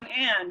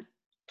and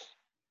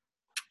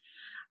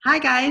Hi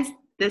guys,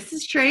 this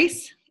is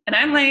Trace. And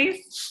I'm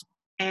Lace.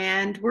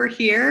 And we're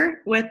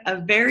here with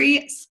a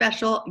very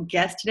special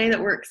guest today that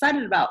we're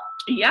excited about.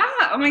 Yeah,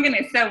 oh my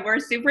goodness. So we're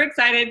super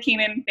excited.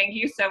 Keenan, thank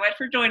you so much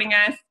for joining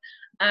us.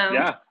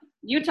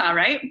 Utah,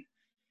 right?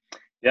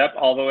 Yep,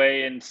 all the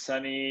way in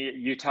sunny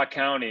Utah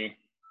County.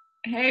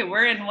 Hey,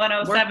 we're in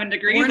 107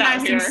 degrees we're out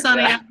nice here. And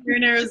sunny out here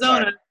in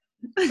Arizona.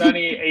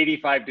 Sunny,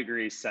 85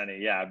 degrees sunny.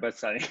 Yeah, but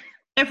sunny.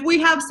 If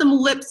we have some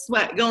lip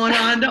sweat going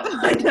on,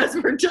 don't mind us.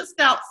 We're just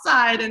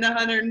outside in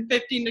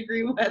 115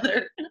 degree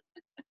weather.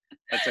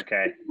 That's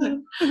okay.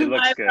 It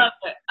looks good.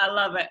 I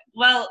love it.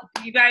 Well,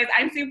 you guys,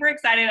 I'm super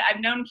excited.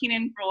 I've known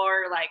Keenan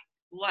for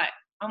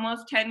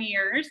almost 10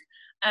 years.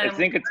 I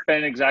think it's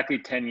been exactly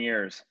 10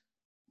 years.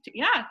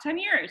 Yeah, 10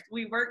 years.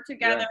 We worked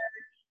together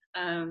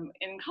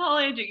in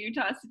college at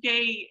Utah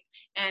State,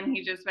 and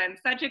he's just been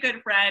such a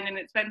good friend, and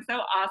it's been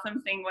so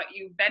awesome seeing what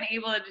you've been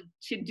able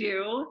to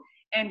do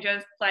and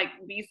just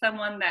be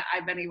someone that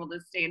I've been able to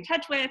stay in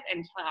touch with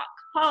and talk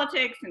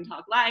politics and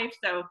talk life.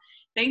 So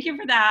thank you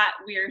for that.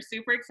 We are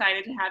super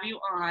excited to have you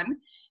on.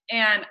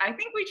 And I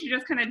think we should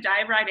just kind of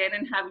dive right in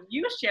and have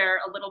you share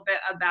a little bit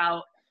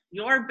about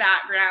your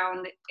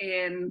background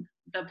in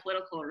the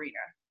political arena.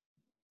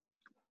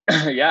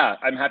 Yeah,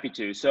 I'm happy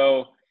to.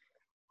 So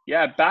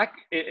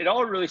it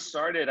all really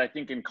started, I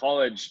think, in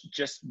college,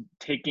 just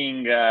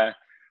taking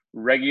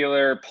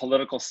regular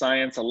political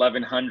science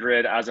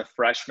 1100 as a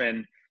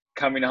freshman,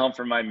 coming home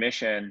from my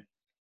mission.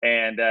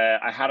 And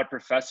I had a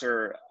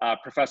professor,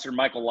 Professor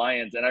Michael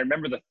Lyons. And I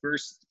remember the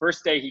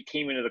first day he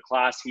came into the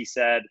class, he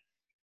said,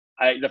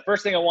 the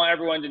first thing I want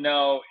everyone to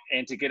know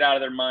and to get out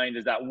of their mind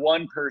is that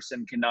one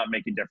person cannot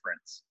make a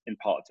difference in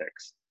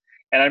politics.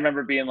 And I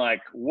remember being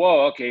like,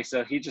 whoa, okay,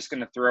 so he's just going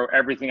to throw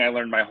everything I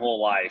learned my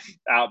whole life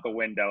out the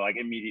window,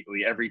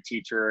 immediately. Every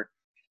teacher,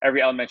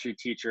 every elementary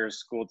teacher,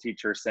 school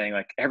teacher saying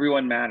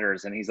everyone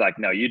matters. And he's like,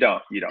 no, you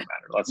don't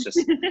matter. Let's just,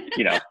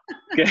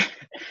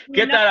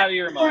 get that out of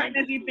your mind.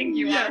 As you think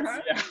you are.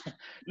 Huh? Yeah.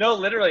 No,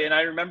 literally. And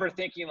I remember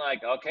thinking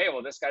okay,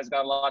 well, this guy's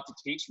got a lot to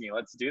teach me.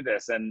 Let's do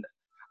this. And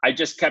I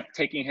just kept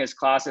taking his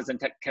classes and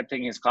kept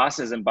taking his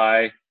classes. And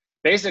by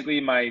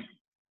basically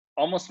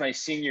almost my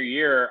senior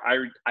year,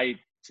 I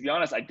to be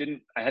honest, I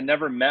had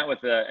never met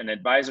with an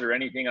advisor or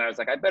anything. And I was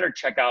like, I better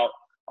check out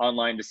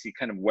online to see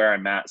kind of where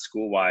I'm at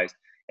school-wise.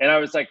 And I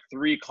was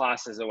 3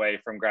 classes away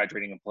from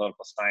graduating in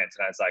political science.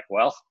 And I was like,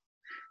 well,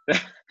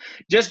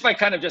 just by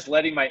kind of just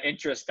letting my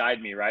interest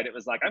guide me, right? It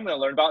was I'm going to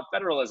learn about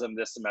federalism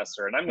this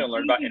semester, and I'm going to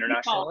learn about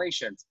international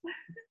relations.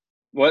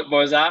 What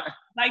was that?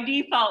 By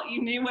default,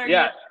 you knew where you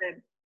were.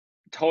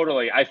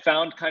 Totally. I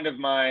found kind of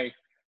my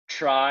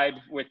tribe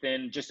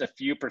within just a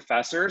few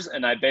professors,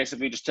 and I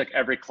basically just took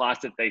every class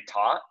that they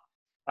taught.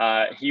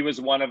 He was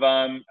one of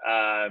them,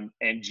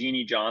 and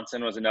Jeannie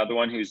Johnson was another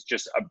one who's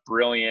just a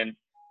brilliant,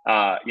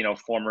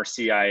 former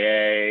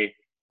CIA,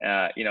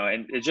 and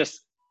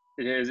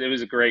it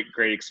was a great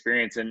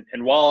experience. And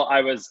while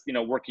I was,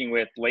 working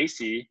with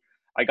Lacey,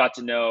 I got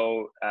to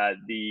know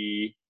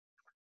the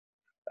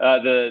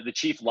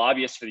chief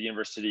lobbyist for the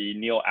university,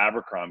 Neil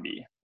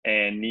Abercrombie,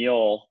 and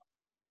Neil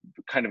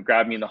kind of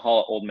grabbed me in the hall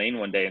at Old Main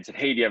one day and said,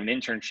 hey, do you have an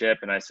internship?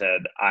 And I said,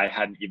 I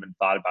hadn't even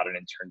thought about an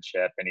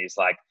internship. And he's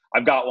like,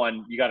 I've got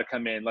one. You got to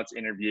come in. Let's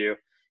interview.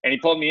 And he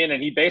pulled me in,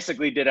 and he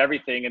basically did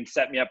everything and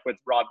set me up with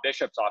Rob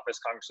Bishop's office,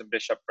 Congressman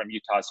Bishop from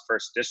Utah's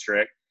 1st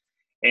District.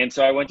 And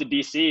so I went to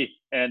DC,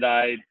 and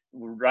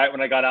right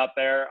when I got out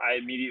there, I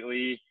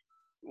immediately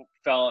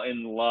fell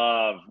in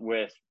love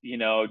with,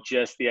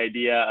 just the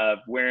idea of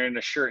wearing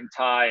a shirt and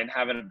tie and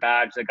having a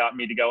badge that got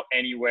me to go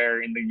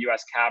anywhere in the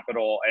US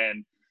Capitol.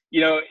 And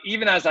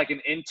even as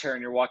an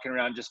intern, you're walking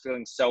around just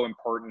feeling so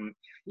important.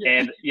 Yeah.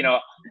 And,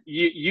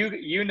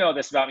 you know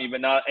this about me, but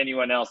not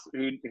anyone else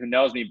who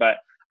knows me, but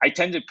I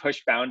tend to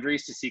push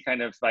boundaries to see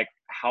kind of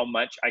how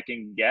much I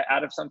can get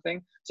out of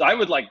something. So I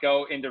would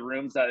go into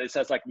rooms that it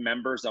says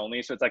members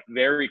only. So it's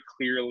very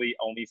clearly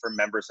only for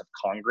members of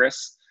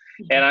Congress.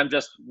 Mm-hmm. And I'm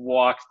just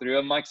walk through.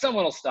 I'm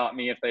someone will stop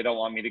me if they don't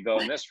want me to go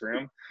in this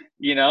room,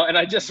 and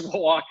I just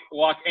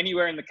walk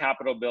anywhere in the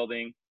Capitol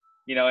building.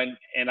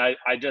 And I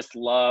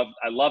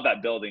love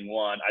that building.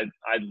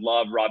 I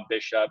love Rob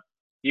Bishop.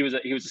 He was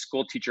a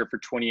school teacher for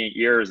 28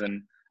 years,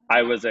 and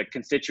I was a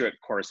constituent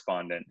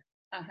correspondent.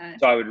 Uh-huh.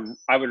 So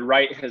I would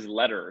write his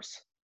letters,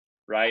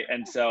 right?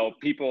 And so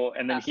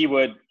and then he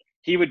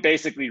would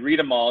basically read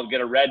them all, get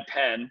a red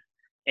pen,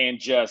 and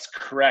just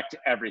correct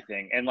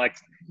everything. And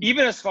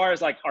even as far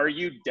as are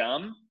you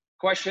dumb? ?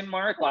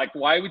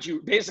 Why would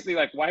you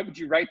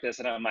write this?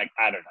 And I'm I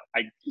don't know.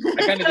 I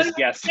kind of just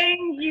guessed.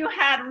 You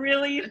had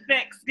really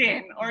thick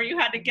skin, or you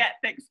had to get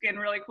thick skin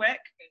really quick?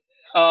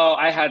 Oh,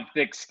 I had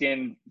thick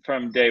skin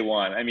from day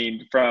one. I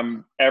mean,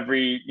 from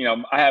every,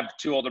 I have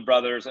 2 older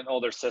brothers, an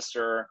older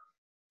sister.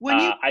 I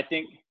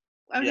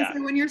was gonna say,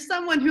 when you're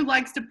someone who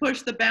likes to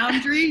push the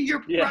boundary,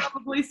 you're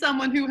probably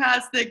someone who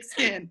has thick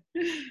skin.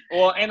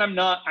 Well, and I'm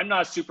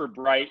not super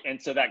bright,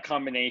 and so that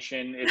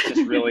combination is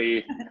just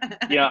really,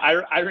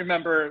 I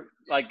remember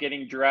like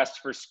getting dressed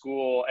for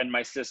school, and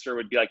my sister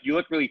would be like, "You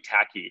look really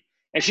tacky."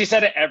 And she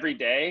said it every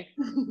day.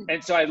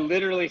 And so I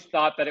literally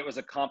thought that it was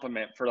a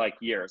compliment for like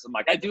years. I'm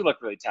like, I do look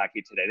really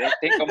tacky today.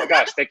 They think, oh my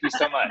gosh, thank you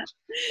so much.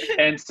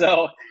 And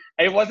so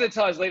it wasn't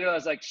until I was later, I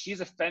was like, she's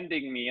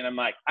offending me. And I'm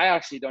like, I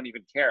actually don't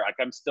even care. Like,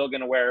 I'm still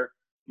going to wear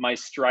my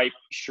striped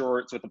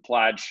shorts with a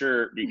plaid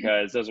shirt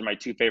because those are my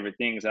two favorite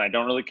things. And I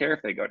don't really care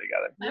if they go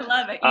together. I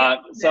love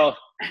it. So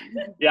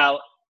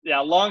yeah,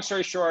 long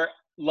story short,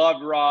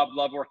 loved Rob,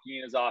 loved working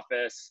in his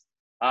office.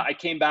 I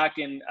came back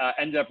and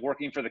ended up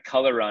working for the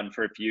Color Run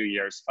for a few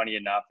years, funny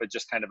enough, but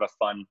just kind of a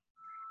fun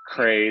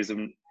craze.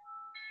 And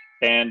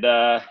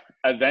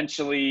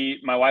eventually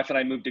my wife and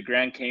I moved to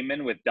Grand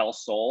Cayman with Del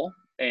Sol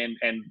and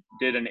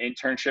did an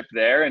internship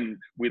there, and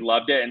we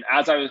loved it. And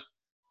as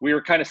we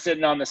were kind of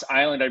sitting on this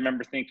island, I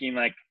remember thinking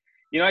like,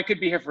 I could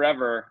be here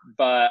forever,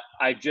 but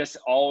I just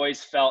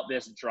always felt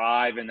this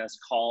drive and this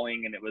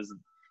calling, and it was,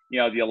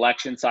 the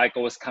election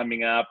cycle was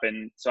coming up.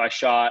 And so I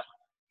shot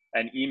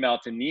an email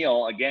to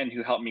Neil again,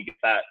 who helped me get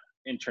that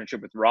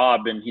internship with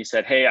Rob. And he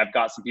said, hey, I've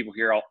got some people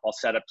here. I'll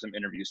set up some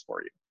interviews for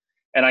you.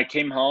 And I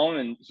came home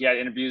and he had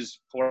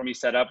interviews for me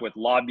set up with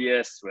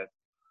lobbyists, with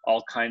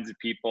all kinds of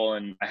people.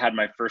 And I had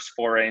my first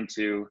foray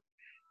into,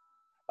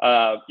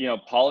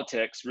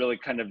 politics, really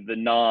kind of the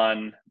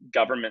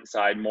non-government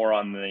side, more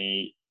on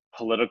the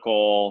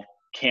political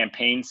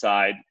campaign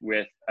side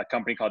with a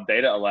company called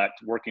DataElect,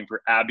 working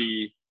for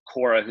Abby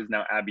Cora, who's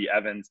now Abby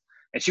Evans.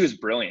 And she was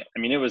brilliant. I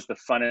mean, it was the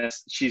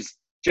funnest. She's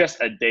just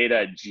a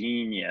data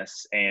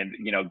genius. And,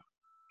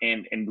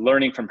 and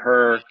learning from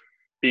her,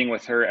 being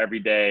with her every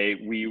day,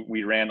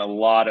 we ran a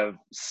lot of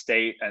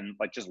state and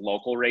like just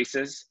local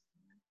races,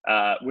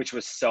 which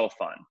was so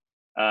fun.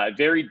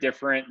 Very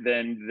different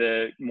than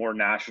the more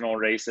national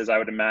races, I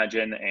would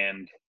imagine,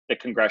 and the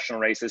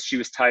congressional races. She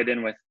was tied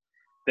in with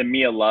the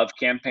Mia Love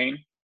campaign.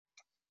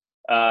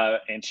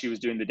 And she was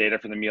doing the data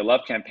for the Mia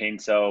Love campaign.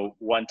 So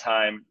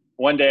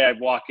one day I'd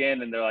walk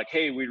in and they're like,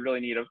 hey, we really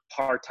need a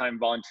part-time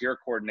volunteer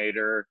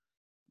coordinator.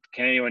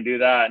 Can anyone do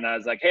that? And I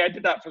was like, hey, I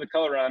did that for the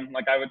Color Run.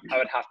 Like I would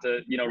have to,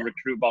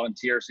 recruit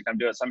volunteers to come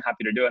do it. So I'm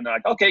happy to do it. And they're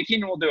like, okay,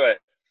 Keenan will do it.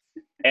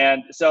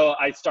 And so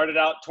I started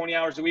out 20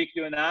 hours a week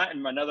doing that,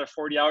 and another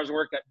 40 hours of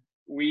work a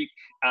week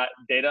at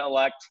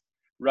DataElect,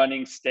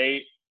 running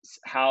state,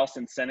 House,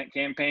 and Senate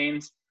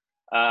campaigns.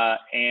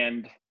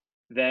 And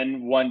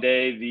then one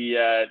day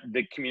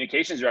the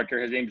communications director,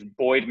 his name's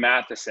Boyd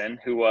Matheson,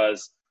 who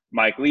was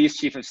Mike Lee's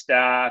chief of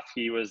staff.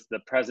 He was the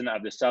president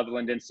of the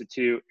Sutherland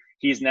Institute.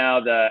 He's now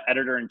the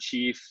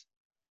editor-in-chief,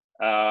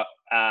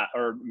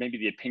 or maybe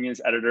the opinions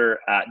editor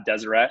at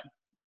Deseret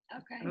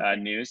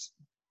News.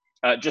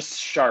 Just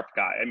sharp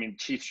guy. I mean,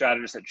 chief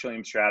strategist at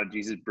Trillium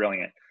Strategies, is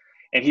brilliant.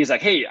 And he's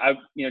like, hey, are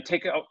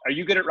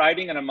you good at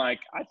writing? And I'm like,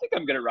 I think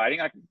I'm good at writing.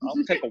 I'll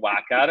take a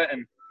whack at it.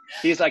 And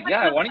he's like,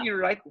 yeah, why don't you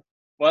write?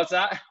 What's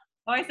that?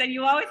 Oh, I said,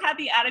 you always had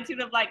the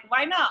attitude of like,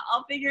 why not?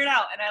 I'll figure it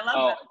out. And I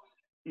love that.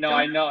 No,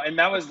 I know. And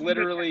that was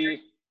literally,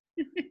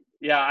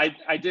 yeah,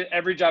 I did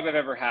every job I've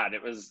ever had.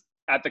 It was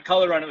at the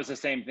Color Run. It was the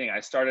same thing. I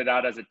started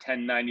out as a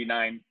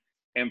 1099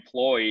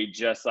 employee,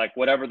 just like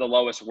whatever the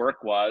lowest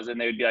work was. And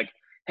they would be like,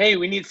 hey,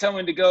 we need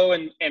someone to go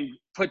and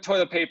put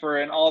toilet paper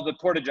in all the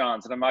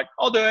porta-johns. And I'm like,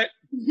 I'll do it.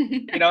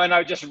 And I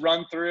would just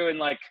run through and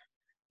like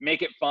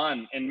make it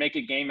fun and make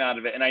a game out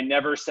of it. And I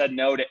never said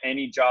no to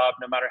any job,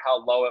 no matter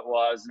how low it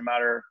was, no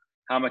matter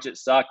how much it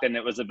sucked. And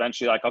it was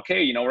eventually like,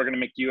 okay, we're going to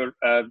make you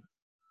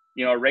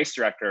a race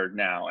director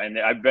now. And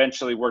I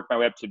eventually worked my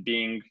way up to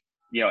being,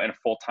 in a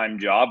full-time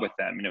job with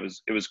them. And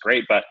it was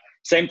great. But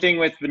same thing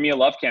with the Mia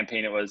Love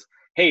campaign. It was,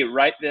 hey,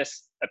 write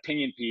this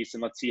opinion piece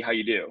and let's see how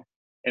you do.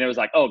 And it was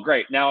like, oh,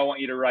 great. Now I want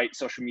you to write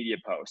social media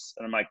posts.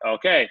 And I'm like,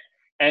 okay.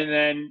 And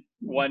then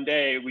one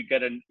day we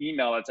get an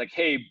email that's like,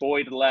 hey,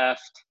 Boyd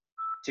left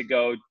to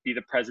go be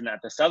the president at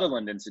the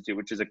Sutherland Institute,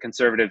 which is a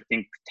conservative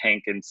think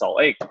tank in Salt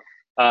Lake.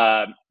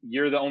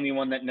 You're the only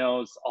one that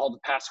knows all the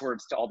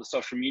passwords to all the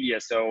social media.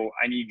 So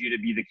I need you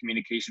to be the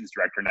communications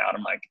director now. And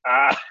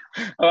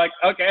I'm like,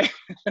 okay.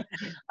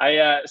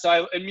 So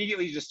I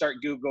immediately just start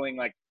Googling,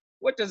 like,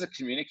 what does a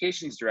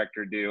communications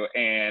director do?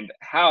 And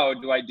how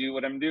do I do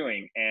what I'm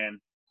doing? And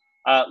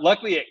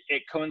luckily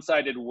it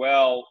coincided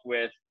well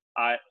with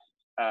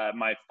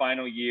my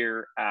final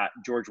year at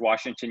George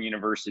Washington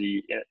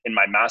University in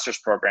my master's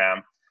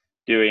program,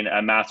 doing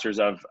a master's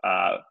of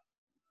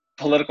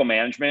political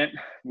management,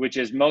 which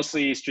is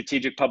mostly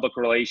strategic public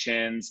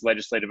relations,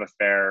 legislative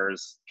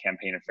affairs,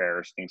 campaign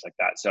affairs, things like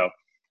that. So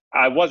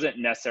I wasn't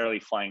necessarily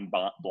flying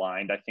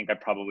blind. I think I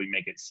probably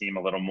make it seem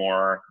a little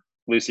more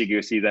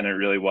loosey-goosey than it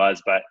really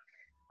was. But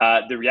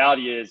the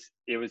reality is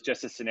it was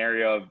just a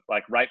scenario of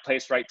like right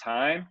place, right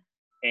time,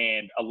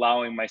 and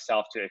allowing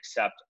myself to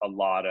accept a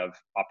lot of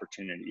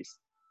opportunities.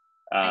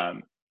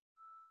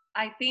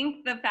 I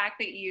think the fact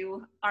that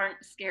you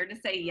aren't scared to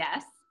say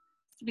yes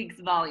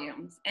speaks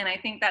volumes. And I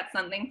think that's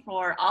something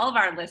for all of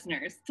our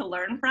listeners to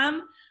learn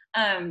from.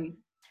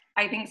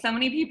 I think so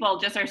many people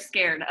just are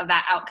scared of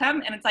that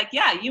outcome. And it's like,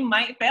 yeah, you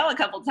might fail a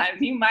couple times.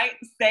 You might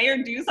say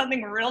or do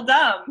something real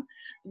dumb,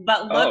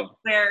 but look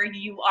where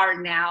you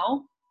are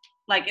now.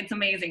 like, it's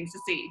amazing to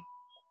see.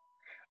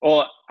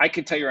 Well, I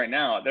could tell you right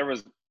now,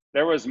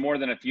 there was more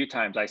than a few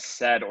times I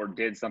said or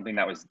did something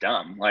that was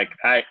dumb. Like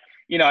I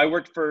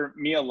worked for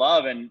Mia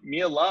Love, and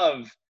Mia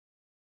Love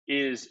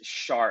is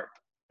sharp.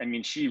 I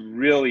mean, she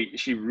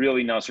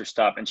really knows her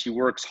stuff, and she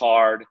works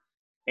hard.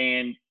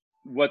 And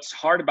what's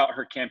hard about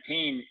her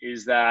campaign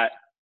is that,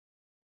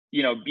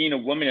 being a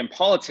woman in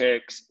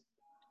politics,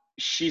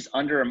 she's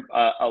under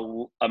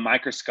a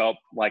microscope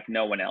like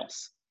no one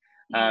else.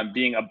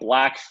 Being a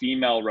Black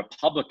female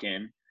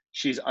Republican,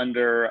 she's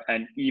under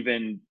an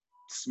even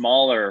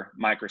smaller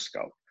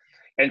microscope.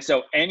 And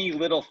so any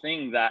little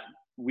thing that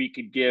we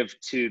could give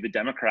to the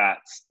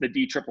Democrats, the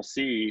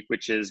DCCC,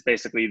 which is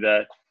basically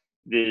the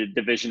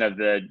division of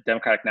the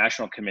Democratic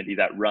National Committee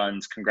that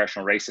runs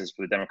congressional races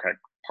for the Democratic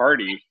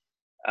Party,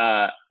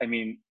 I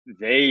mean,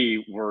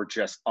 they were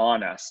just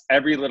on us.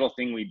 Every little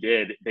thing we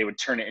did, they would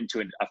turn it into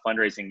a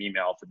fundraising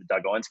email for the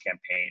Doug Owens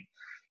campaign.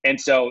 And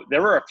so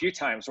there were a few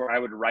times where I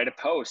would write a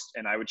post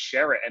and I would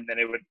share it, and then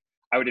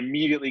I would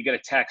immediately get a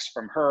text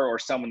from her or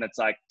someone that's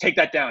like, take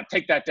that down,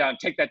 take that down,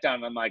 take that down.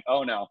 And I'm like,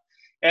 oh no.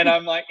 And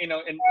I'm like, and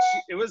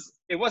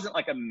it wasn't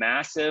like a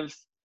massive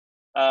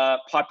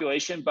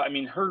population, but I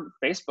mean, her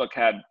Facebook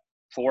had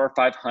 400,000 or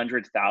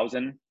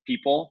 500,000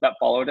 people that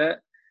followed it.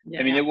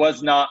 Yeah. I mean, it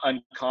was not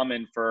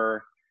uncommon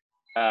for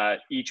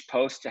each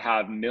post to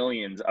have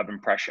millions of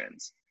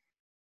impressions,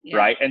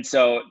 right? And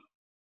so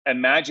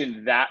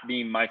imagine that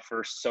being my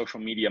first social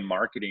media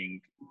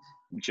marketing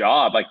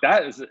job. Like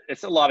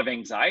it's a lot of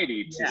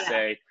anxiety to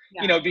say,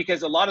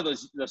 because a lot of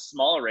those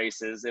smaller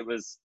races, it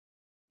was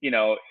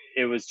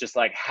just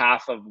like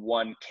half of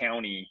one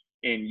county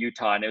in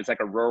Utah, and it was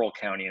like a rural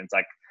county. And it's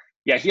like,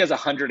 yeah, he has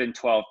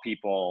 112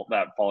 people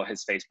that follow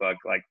his Facebook.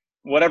 Like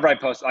whatever I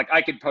post, like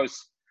I could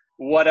post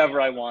whatever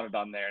I wanted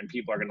on there and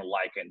people are going to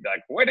like it and be like,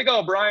 way to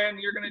go, Brian,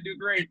 you're going to do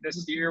great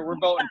this year. We're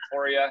voting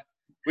for you.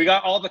 We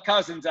got all the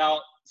cousins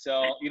out.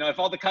 So, if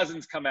all the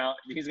cousins come out,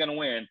 he's going to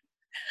win.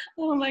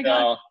 Oh my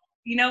God.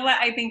 You know what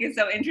I think is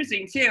so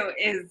interesting too,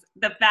 is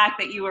the fact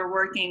that you were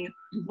working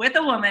with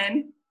a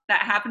woman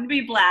that happened to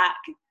be Black,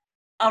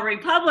 a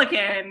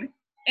Republican,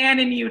 and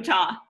in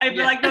Utah. I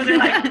feel like those are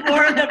like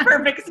the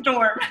perfect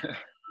storm.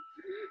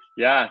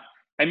 Yeah.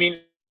 I mean,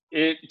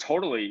 it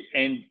totally.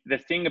 And the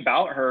thing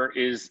about her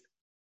is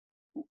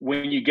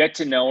when you get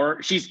to know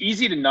her, she's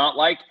easy to not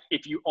like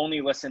if you only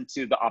listen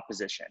to the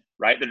opposition,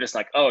 right? They're just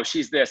like, oh,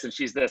 she's this and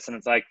she's this. And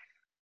it's like,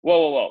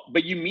 whoa.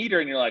 But you meet her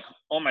and you're like,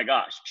 oh my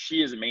gosh,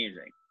 she is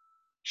amazing.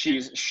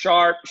 She's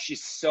sharp.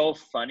 She's so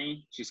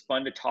funny. She's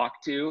fun to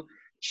talk to.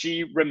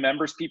 She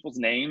remembers people's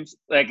names.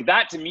 Like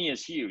that to me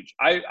is huge.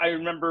 I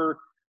remember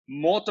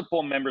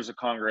multiple members of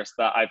Congress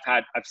that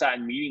I've sat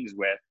in meetings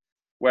with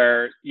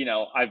where,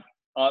 I've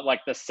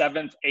like the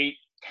 7th, 8th,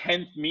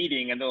 10th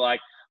meeting, and they're like,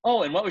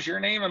 oh, and what was your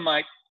name? I'm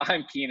like,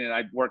 I'm Keenan.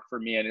 I work for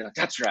me. And he's like,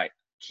 that's right,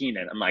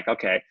 Keenan. I'm like,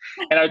 okay.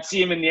 And I would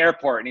see him in the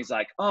airport and he's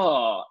like,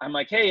 oh, I'm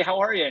like, hey, how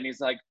are you? And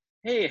he's like,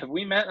 hey, have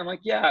we met? I'm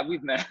like, yeah,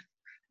 we've met,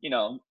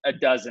 a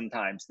dozen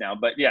times now,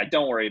 but yeah,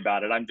 don't worry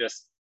about it. I'm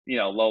just,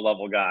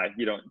 low-level guy.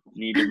 You don't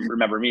need to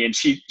remember me. And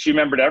she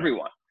remembered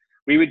everyone.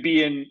 We would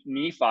be in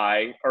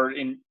Nephi or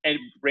in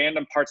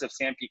random parts of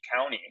Sanpete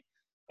County,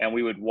 and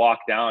we would walk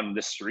down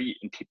the street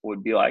and people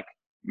would be like,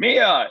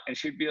 Mia, and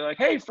she'd be like,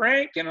 hey,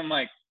 Frank. And I'm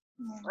like,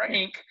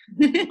 Frank?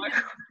 Like,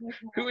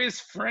 who is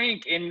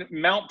Frank in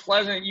Mount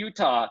Pleasant,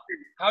 Utah?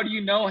 How do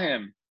you know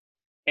him?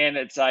 And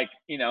it's like,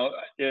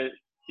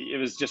 it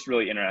was just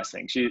really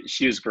interesting.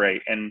 She was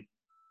great. And,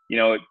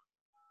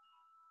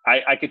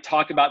 I could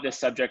talk about this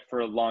subject for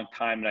a long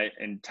time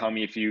and tell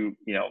me if you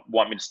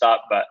want me to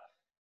stop. But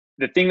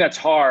the thing that's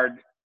hard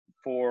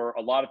for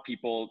a lot of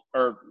people,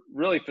 or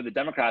really for the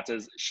Democrats,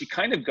 is she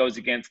kind of goes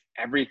against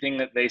everything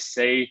that they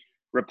say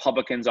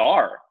Republicans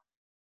are,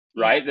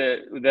 right?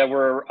 That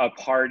we're a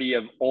party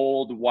of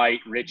old, white,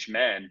 rich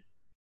men.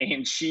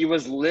 And she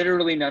was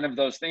literally none of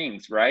those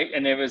things, right?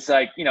 And it was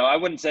like, I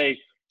wouldn't say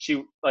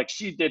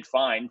she did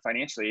fine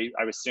financially,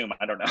 I assume,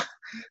 I don't know.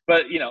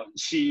 But,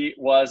 she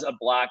was a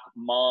Black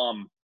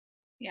mom.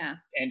 Yeah.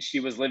 And she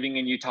was living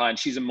in Utah, and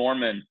she's a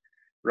Mormon,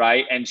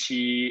 right? And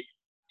she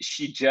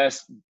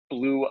just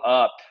blew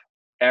up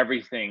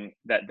everything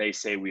that they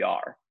say we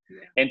are.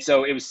 Yeah. And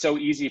so it was so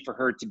easy for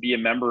her to be a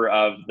member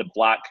of the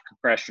Black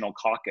Congressional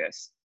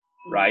Caucus,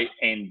 right?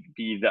 And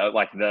be the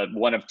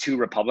one of 2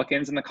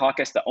 Republicans in the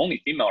caucus, the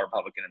only female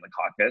Republican in the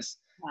caucus.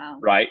 Wow.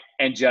 Right?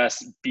 And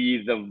just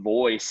be the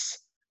voice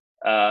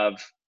of,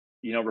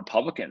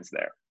 Republicans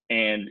there.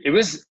 And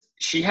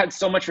she had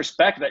so much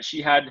respect that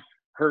she had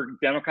her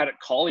Democratic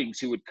colleagues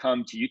who would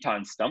come to Utah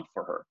and stump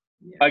for her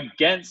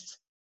against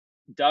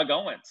Doug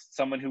Owens,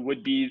 someone who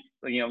would be,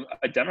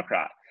 a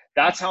Democrat.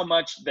 That's how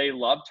much they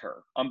loved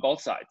her on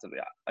both sides of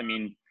that. I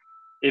mean,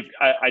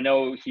 I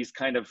know he's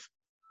kind of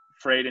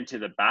frayed into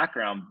the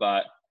background,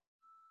 but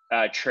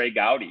Trey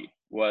Gowdy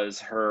was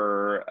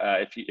her,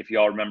 if you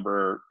all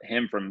remember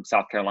him from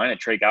South Carolina,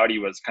 Trey Gowdy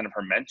was kind of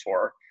her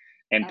mentor,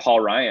 and Paul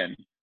Ryan.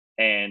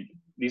 And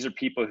these are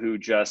people who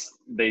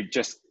they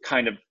just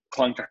kind of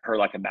clung to her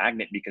like a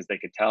magnet, because they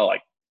could tell,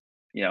 like,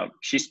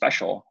 she's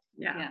special.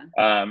 Yeah.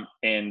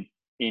 And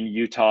in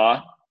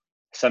Utah,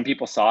 some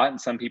people saw it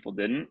and some people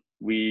didn't.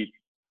 When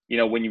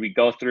we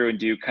go through and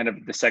do kind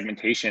of the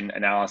segmentation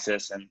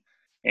analysis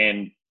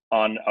and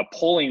on a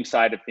polling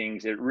side of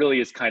things, it really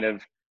is kind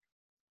of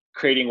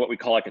creating what we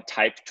call like a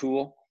type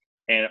tool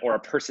or a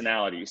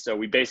personality. So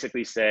we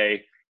basically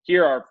say,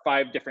 here are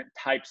 5 different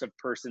types of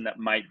person that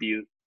might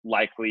be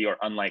likely or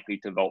unlikely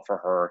to vote for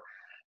her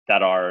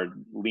that are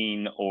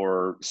lean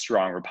or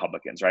strong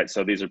Republicans, right?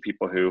 So these are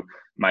people who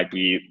might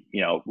be,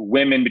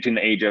 women between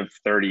the age of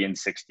 30 and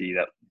 60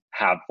 that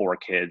have 4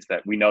 kids,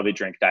 that we know they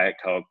drink Diet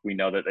Coke. We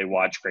know that they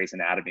watch Grey's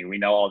Anatomy. We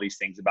know all these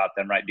things about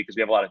them, right? Because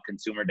we have a lot of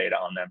consumer data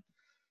on them.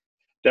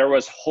 There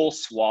was whole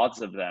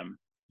swaths of them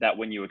that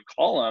when you would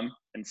call them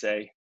and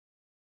say,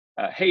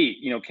 hey,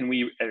 can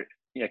we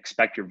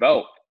expect your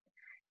vote?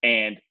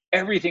 And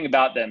everything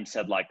about them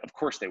said, like, of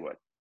course they would.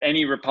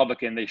 Any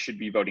Republican, they should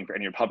be voting for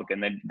any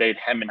Republican. They'd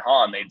hem and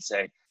haw and they'd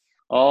say,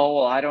 oh,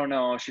 well, I don't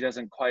know, she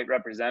doesn't quite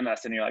represent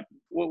us. And you're like,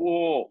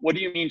 whoa, what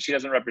do you mean she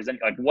doesn't represent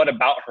you? Like, what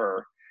about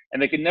her?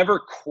 And they could never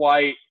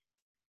quite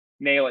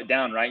nail it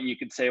down, right? You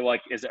could say,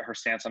 like, is it her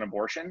stance on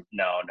abortion?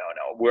 No.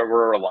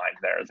 We're aligned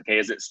there. Okay,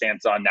 is it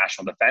stance on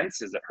national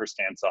defense? Is it her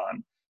stance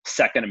on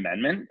Second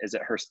Amendment? Is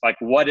it her, like,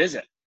 what is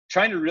it?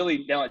 Trying to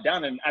really nail it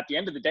down. And at the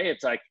end of the day,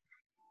 it's like,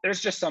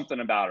 there's just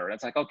something about her.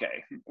 It's like,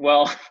 okay,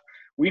 well,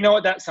 we know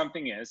what that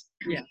something is,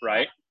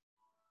 right?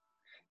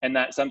 And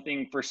that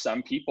something for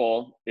some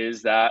people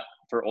is that,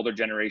 for older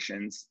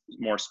generations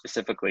more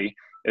specifically,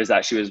 is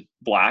that she was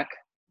Black,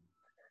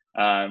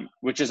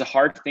 which is a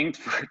hard thing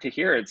to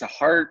hear. It's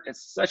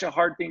such a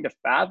hard thing to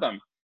fathom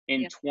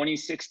in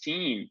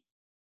 2016.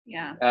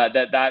 Yeah.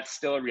 That's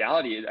still a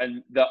reality.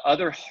 And the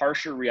other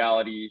harsher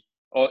reality,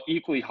 or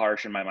equally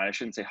harsh in my mind, I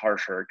shouldn't say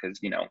harsher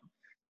because,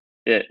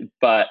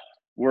 but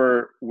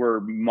we're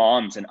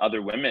moms and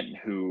other women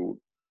who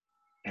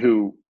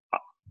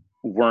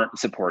weren't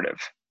supportive.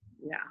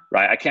 Yeah.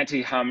 Right. I can't tell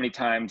you how many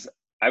times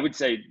I would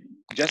say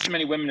just as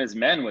many women as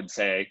men would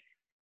say,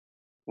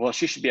 well,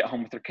 she should be at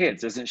home with her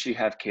kids. Doesn't she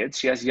have kids?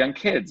 She has young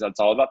kids. That's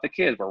all about the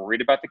kids. We're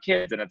worried about the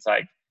kids. And it's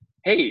like,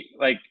 hey,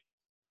 like,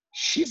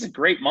 she's a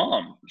great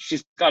mom.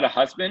 She's got a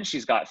husband.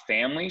 She's got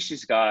family.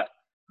 She's got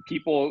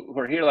people who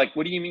are here. Like,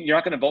 what do you mean you're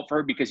not going to vote for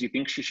her because you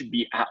think she should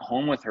be at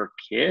home with her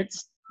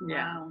kids?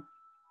 Yeah.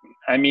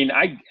 I mean,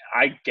 I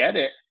get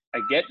it. I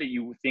get that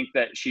you think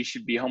that she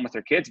should be home with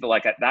her kids, but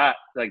like at that,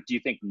 like, do you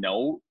think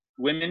no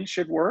women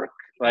should work?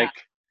 Like,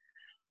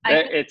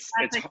 it's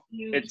a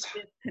huge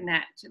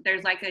disconnect.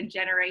 There's like a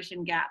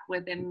generation gap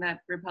within the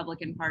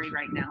Republican Party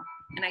right now.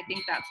 And I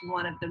think that's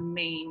one of the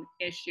main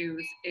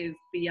issues, is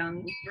the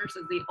young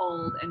versus the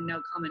old and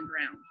no common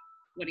ground.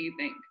 What do you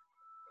think?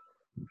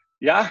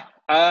 Yeah.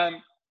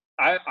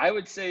 I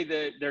would say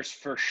that there's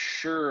for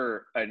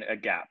sure a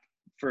gap,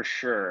 for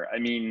sure. I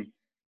mean,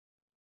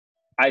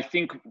 I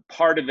think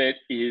part of it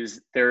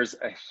is there's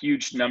a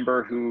huge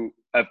number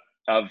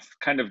of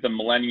kind of the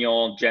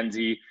millennial Gen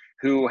Z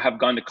who have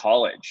gone to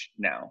college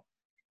now.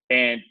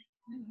 And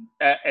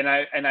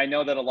I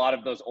know that a lot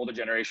of those older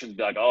generations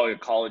be like, oh, you're a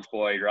college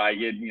boy, right?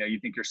 You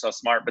think you're so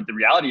smart. But the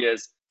reality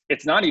is,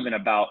 it's not even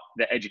about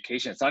the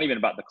education. It's not even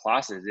about the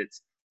classes.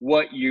 It's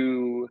what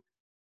you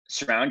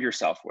surround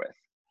yourself with.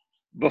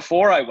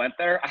 Before I went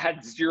there, I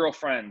had 0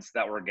 friends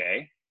that were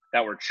gay,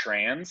 that were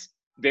trans,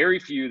 very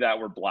few that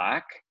were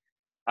Black,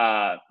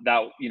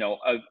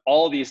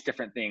 all these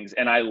different things.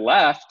 And I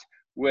left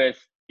with,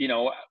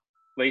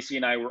 Lacey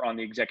and I were on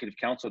the executive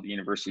council at the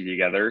university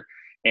together.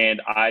 And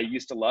I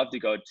used to love to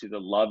go to the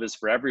Love is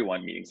for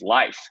Everyone meetings,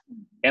 life.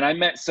 And I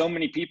met so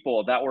many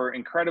people that were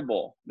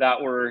incredible, that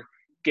were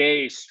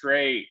gay,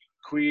 straight,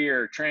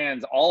 queer,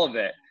 trans, all of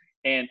it.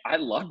 And I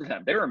loved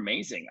them. They were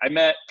amazing. I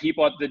met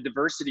people at the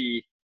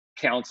diversity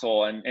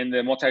council and the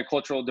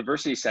multicultural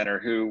diversity center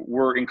who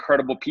were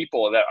incredible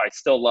people that I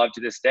still love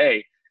to this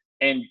day.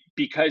 And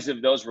because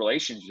of those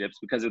relationships,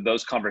 because of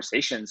those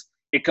conversations,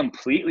 it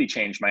completely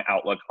changed my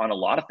outlook on a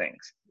lot of things.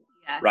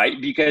 Yes. Right?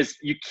 Because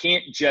you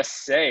can't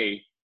just say,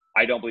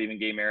 I don't believe in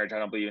gay marriage, I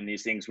don't believe in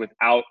these things,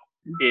 without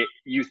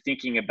you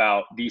thinking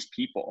about these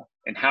people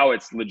and how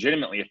it's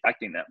legitimately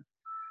affecting them.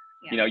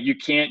 Yeah. You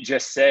can't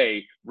just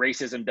say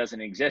racism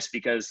doesn't exist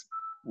because,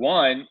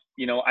 one,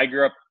 I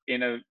grew up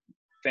in a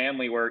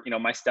family where,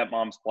 my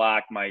stepmom's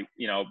Black, my,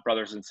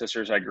 brothers and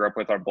sisters I grew up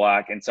with are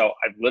Black. And so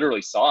I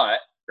literally saw it,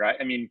 right?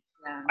 I mean,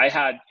 yeah. I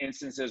had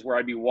instances where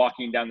I'd be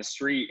walking down the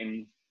street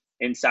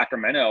in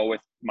Sacramento with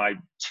my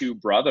 2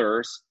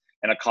 brothers,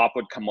 and a cop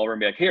would come over and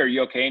be like, hey, are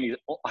you okay? And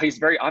he's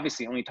very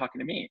obviously only talking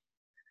to me.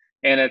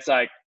 And it's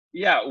like,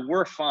 yeah,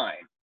 we're fine.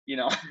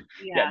 Yeah,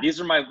 these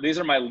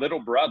are my little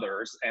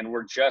brothers, and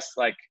we're just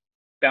like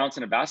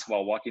bouncing a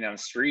basketball, walking down the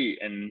street.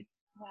 And,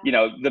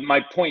 my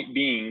point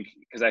being,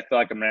 because I feel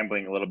like I'm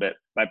rambling a little bit,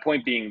 my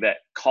point being that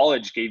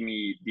college gave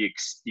me the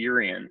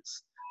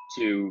experience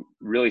to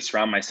really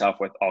surround myself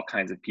with all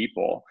kinds of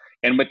people.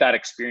 And with that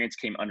experience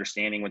came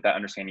understanding. With that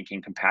understanding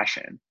came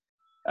compassion.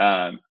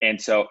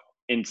 And so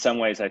in some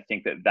ways, I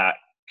think that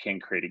can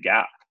create a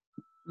gap.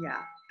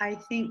 Yeah, I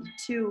think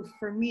too,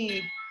 for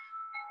me,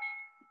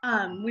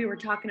 We were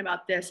talking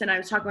about this, and I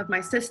was talking with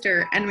my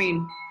sister. I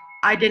mean,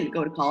 I didn't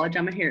go to college.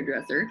 I'm a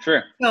hairdresser.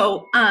 Sure.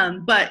 So,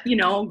 but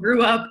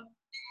grew up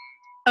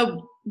a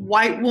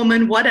white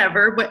woman,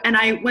 whatever. But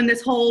when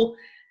this whole,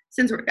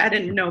 I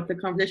didn't know if the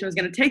conversation was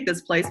going to take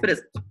this place, but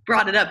it's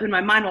brought it up in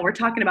my mind while we're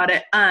talking about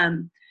it.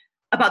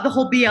 About the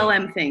whole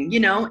BLM thing,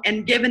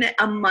 and given it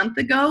a month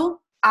ago,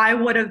 I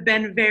would have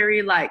been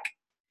very like,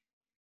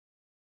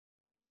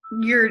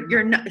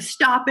 you're not,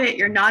 stop it.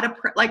 You're not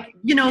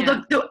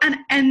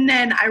and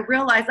then I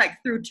realized, like,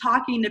 through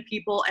talking to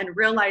people and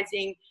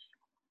realizing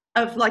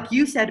of, like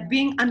you said,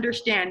 being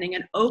understanding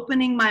and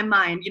opening my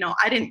mind.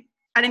 I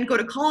didn't go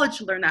to college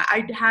to learn that.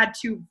 I had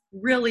to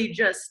really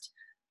just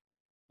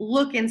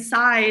look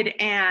inside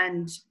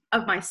and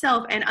of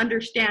myself and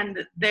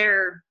understand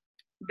their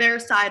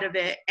side of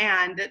it,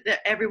 and that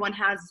everyone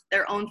has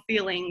their own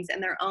feelings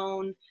and their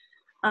own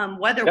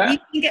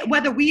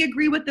whether we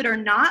agree with it or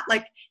not.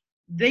 Like,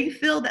 they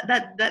feel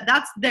that's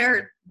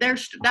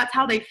that's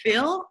how they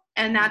feel,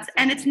 and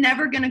it's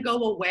never going to go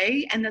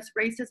away, and this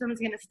racism is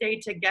going to stay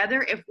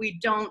together if we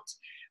don't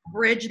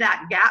bridge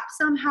that gap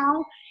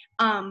somehow,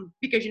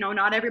 because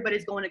not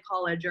everybody's going to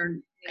college, or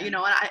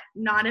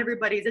not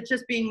everybody's. It's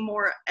just being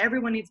more,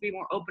 everyone needs to be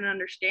more open and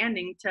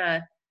understanding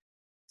to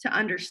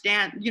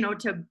understand,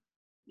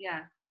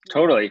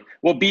 Totally.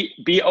 Well,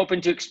 be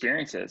open to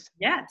experiences.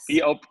 Yes.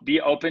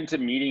 Be open to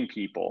meeting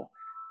people.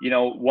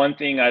 One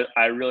thing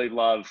I really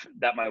love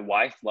that my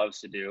wife loves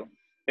to do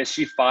is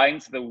she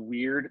finds the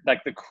weird,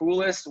 like the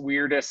coolest,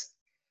 weirdest,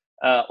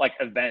 like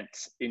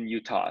events in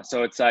Utah.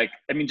 So it's like,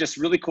 just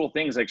really cool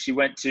things. Like, she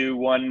went to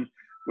one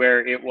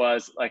where it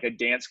was like a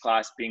dance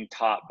class being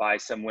taught by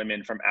some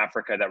women from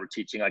Africa that were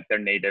teaching like their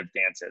native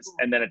dances.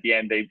 And then at the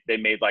end, they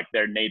made like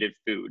their native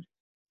food.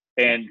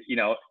 And,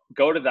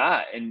 go to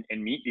that and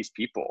meet these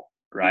people,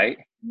 right?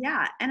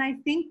 Yeah. And I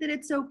think that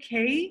it's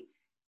okay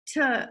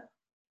to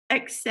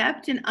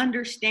accept and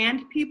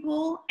understand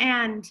people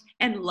and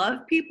love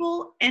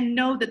people, and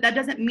know that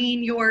doesn't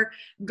mean you're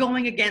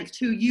going against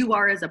who you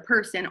are as a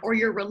person, or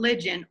your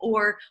religion,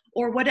 or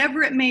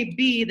whatever it may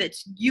be that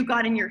you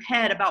got in your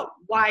head about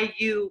why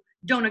you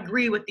don't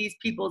agree with these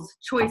people's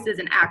choices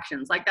and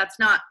actions. Like, that's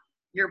not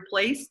your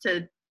place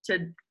to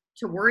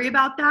worry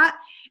about that.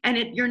 And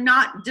you're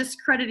not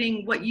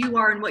discrediting what you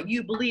are and what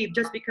you believe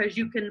just because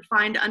you can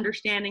find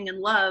understanding and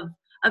love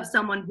of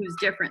someone who's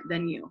different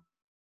than you.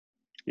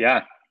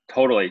 Yeah,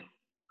 totally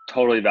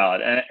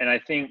valid. And I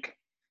think,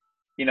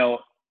 the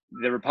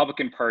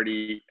Republican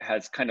Party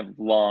has kind of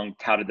long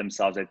touted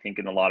themselves, I think,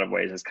 in a lot of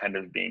ways as kind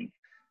of being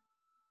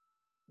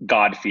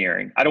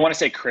God-fearing. I don't want to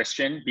say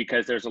Christian,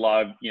 because there's a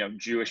lot of,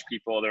 Jewish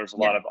people, there's a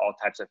lot of all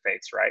types of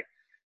faiths, right?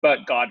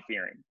 But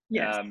God-fearing.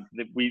 Yes.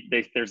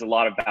 There's a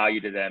lot of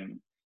value to them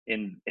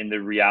in the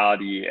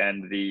reality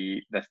and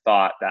the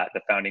thought that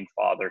the founding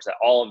fathers, that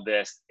all of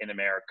this in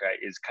America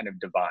is kind of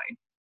divine,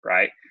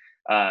 right?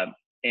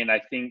 And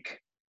I think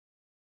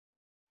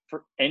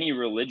for any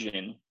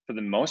religion, for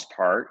the most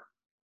part,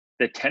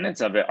 the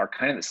tenets of it are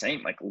kind of the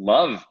same. Like,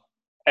 love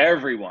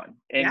everyone.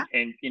 And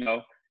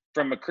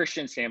from a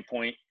Christian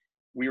standpoint,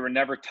 we were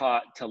never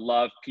taught to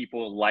love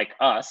people like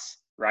us,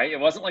 right? It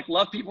wasn't like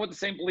love people with the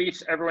same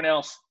beliefs, everyone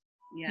else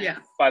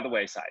by the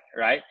wayside,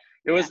 right?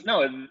 It was,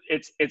 no,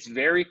 it's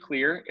very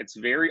clear. It's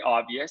very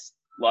obvious.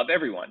 Love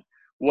everyone.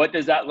 What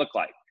does that look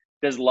like?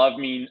 Does love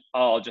mean,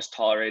 oh, I'll just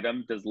tolerate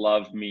them? Does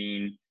love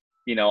mean,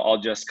 I'll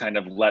just kind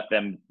of let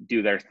them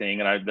do their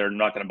thing and they're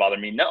not going to bother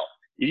me? No.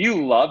 If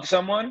you love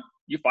someone,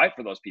 you fight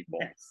for those people.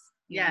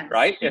 Yes.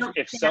 Right?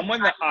 If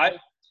someone that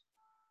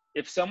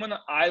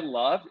I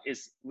love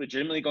is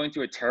legitimately going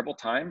through a terrible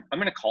time, I'm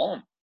going to call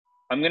them.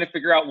 I'm going to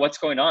figure out what's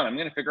going on. I'm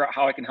going to figure out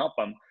how I can help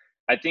them.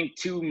 I think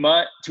too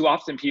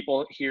often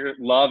people hear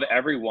love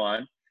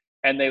everyone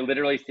and they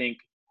literally think,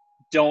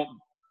 don't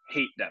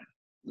hate them.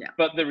 Yeah.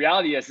 But the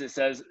reality is, it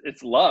says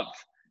it's love.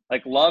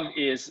 Like, love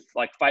is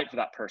like, fight for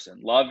that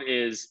person. Love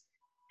is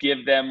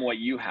give them what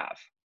you have.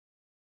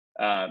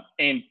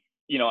 And,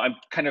 I'm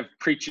kind of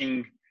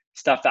preaching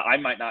stuff that I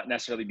might not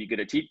necessarily be good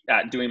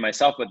at doing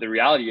myself, but the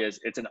reality is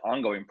it's an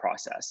ongoing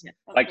process. Yeah.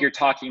 Like, you're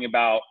talking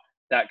about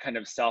that kind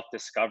of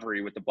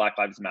self-discovery with the Black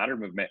Lives Matter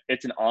movement.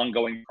 It's an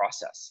ongoing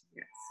process.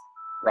 Yes.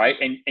 Right.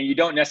 And you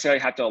don't necessarily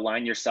have to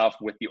align yourself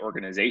with the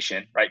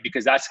organization, right?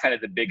 Because that's kind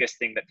of the biggest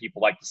thing that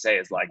people like to say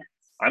is like,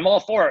 I'm all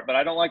for it, but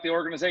I don't like the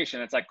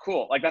organization. It's like,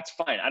 cool. Like, that's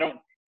fine. I don't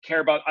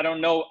care about,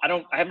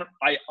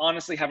 I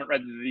honestly haven't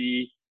read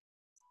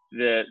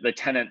the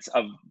tenets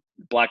of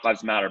Black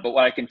Lives Matter. But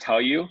what I can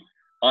tell you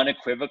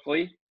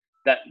unequivocally,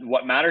 that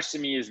what matters to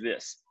me is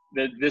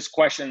this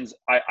questions,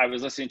 I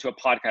was listening to a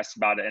podcast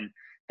about it, and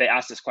they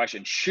asked this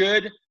question: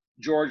 should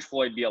George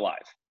Floyd be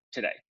alive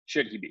today?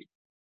 Should he be?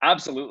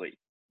 Absolutely.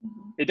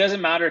 Mm-hmm. It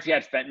doesn't matter if he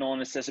had fentanyl in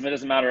his system. It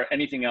doesn't matter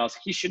anything else.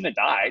 He shouldn't have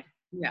died.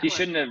 Yeah. He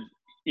shouldn't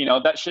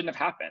have, that shouldn't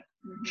have happened.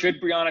 Mm-hmm.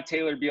 Should Breonna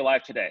Taylor be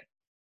alive today?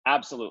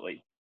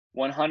 Absolutely.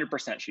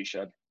 100% she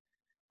should.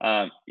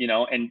 And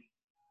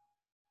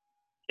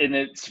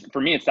it's,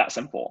 for me, it's that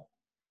simple.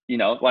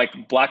 Like,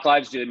 Black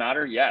lives, do they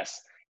matter? Yes.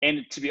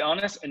 And to be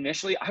honest,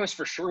 initially I was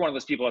for sure one of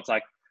those people that's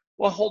like,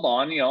 well, hold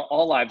on,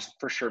 all lives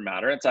for sure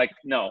matter. It's like,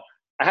 no,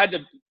 I had to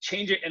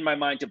change it in my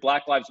mind to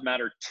Black Lives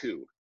Matter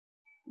too,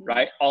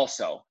 right?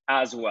 Also,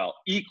 as well,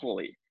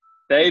 equally.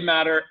 They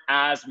matter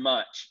as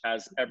much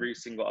as every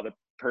single other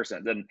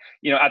person. And,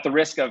 at the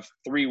risk of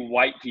 3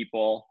 white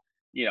people,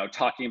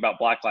 talking about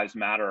Black Lives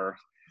Matter,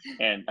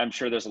 and I'm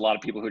sure there's a lot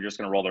of people who are just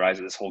going to roll their eyes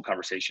at this whole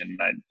conversation.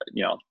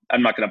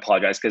 I'm not going to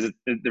apologize because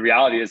the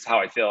reality is how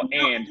I feel.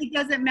 No, and it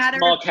doesn't matter.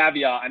 Small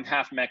caveat, I'm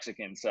half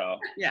Mexican, so.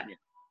 Yeah.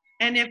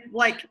 And if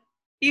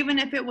even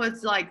if it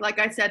was like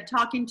I said,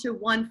 talking to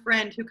one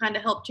friend who kind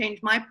of helped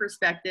change my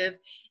perspective,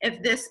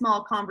 if this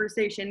small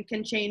conversation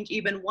can change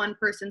even one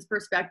person's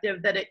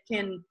perspective, that it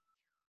can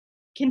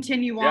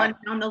continue on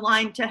down the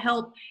line to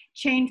help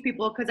change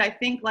people. Because I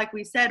think, like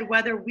we said,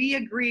 whether we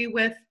agree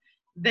with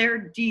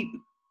their deep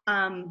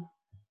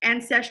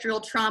ancestral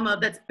trauma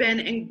that's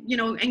been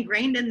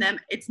ingrained in them,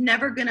 it's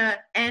never gonna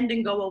end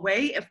and go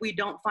away if we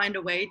don't find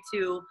a way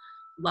to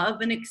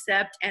love and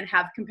accept and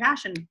have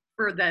compassion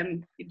for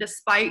them,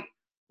 despite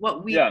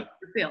what we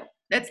feel.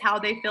 That's how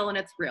they feel, and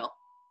it's real.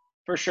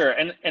 For sure.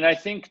 And I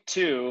think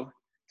too,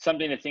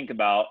 something to think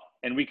about,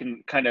 and we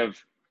can kind of,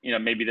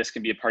 maybe this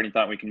can be a parting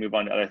thought, and we can move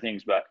on to other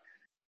things, but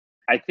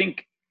I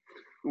think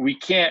we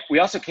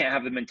also can't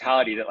have the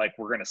mentality that like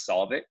we're going to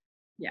solve it.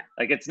 Yeah.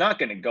 Like it's not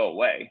going to go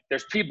away.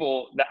 There's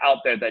people out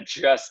there that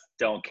just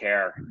don't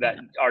care, that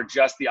are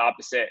just the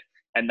opposite.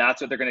 And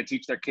that's what they're going to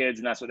teach their kids,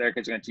 and that's what their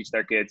kids are going to teach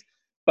their kids.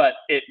 But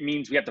it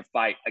means we have to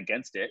fight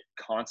against it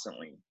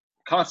constantly.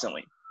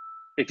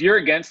 If you're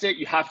against it,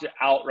 you have to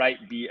outright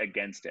be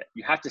against it.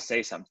 You have to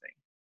say something.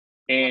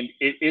 And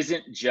it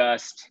isn't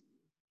just,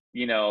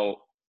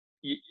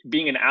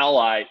 being an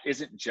ally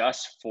isn't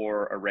just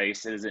for a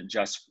race.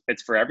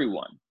 It's for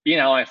everyone. Be an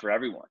ally for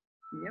everyone.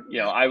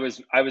 Yep. I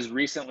was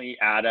recently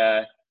at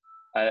a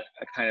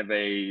kind of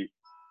it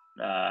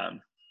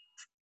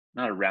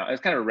was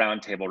kind of a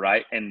round table,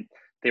 right? And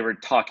they were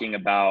talking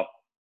about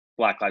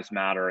Black Lives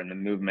Matter and the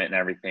movement and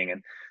everything.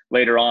 And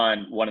later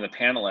on, one of the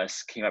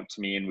panelists came up to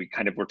me, and we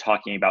kind of were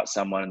talking about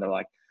someone, and they're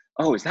like,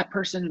 oh, when is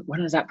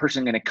that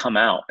person going to come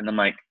out? And I'm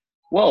like,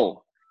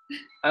 whoa.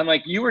 I'm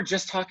like, you were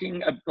just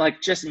talking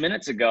just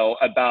minutes ago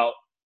about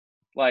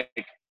like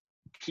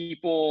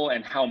people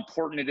and how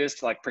important it is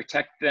to like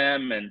protect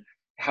them and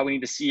how we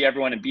need to see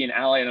everyone and be an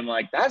ally. And I'm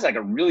like, that's like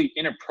a really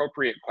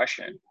inappropriate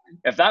question.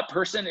 If that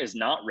person is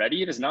not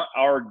ready, it is not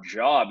our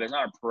job, it's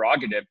not our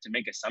prerogative to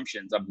make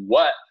assumptions of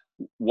what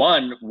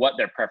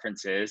their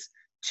preference is,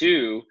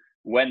 2,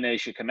 when they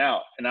should come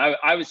out. And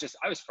I was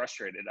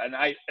frustrated, and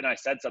I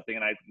said something,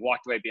 and I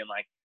walked away being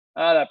like,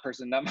 that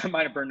person, that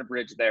might have burned a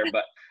bridge there.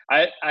 But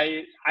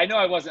I know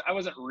I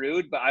wasn't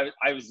rude, but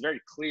I was very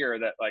clear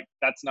that like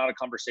that's not a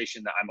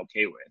conversation that I'm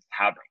okay with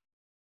having.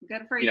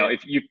 Good for you.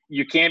 If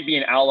you can't be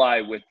an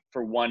ally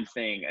for one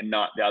thing and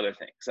not the other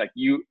things. Like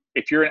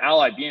if you're an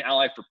ally, be an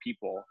ally for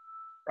people,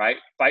 right?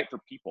 Fight for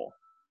people.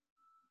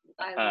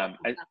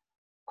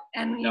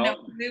 And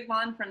move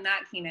on from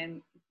that,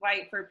 Keenan.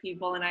 Fight for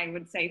people, and I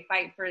would say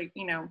fight for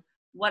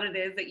what it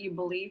is that you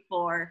believe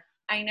for.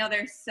 I know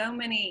there's so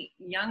many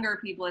younger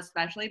people,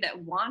 especially, that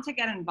want to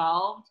get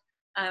involved.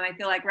 I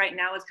feel like right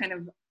now is kind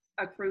of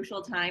a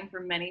crucial time for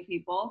many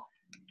people,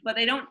 but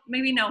they don't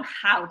maybe know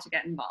how to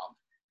get involved.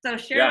 So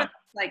share with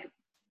us,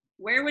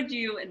 where would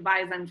you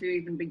advise them to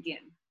even begin?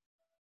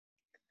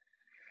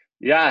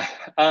 Yeah,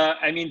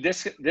 I mean,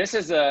 this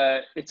is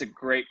it's a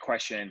great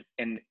question,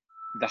 and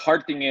the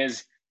hard thing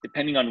is,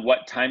 depending on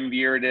what time of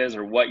year it is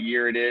or what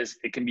year it is,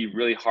 it can be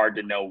really hard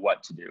to know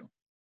what to do.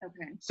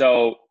 Okay.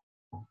 So,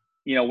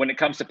 when it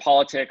comes to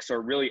politics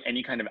or really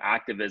any kind of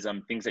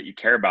activism, things that you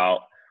care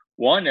about,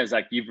 one is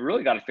like, you've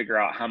really got to figure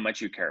out how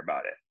much you care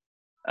about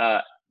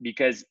it.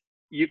 Because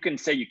you can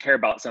say you care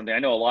about something. I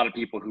know a lot of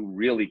people who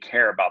really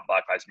care about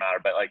Black Lives Matter,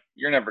 but like,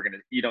 you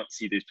don't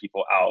see these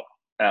people out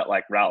at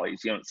like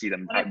rallies. You don't see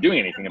them out doing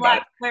anything about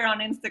it. Square on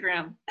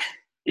Instagram.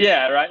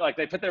 Yeah, right. Like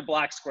they put their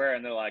black square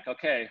and they're like,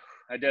 okay,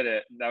 I did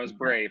it. That was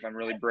brave. I'm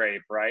really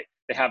brave, right?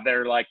 They have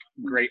their like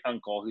great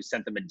uncle who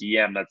sent them a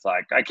DM that's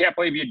like, I can't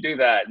believe you do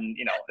that. And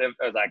it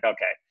was like,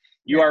 okay,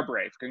 you are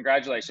brave.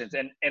 Congratulations.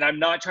 And I'm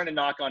not trying to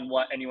knock on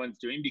what anyone's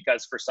doing,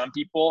 because for some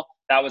people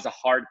that was a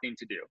hard thing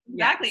to do.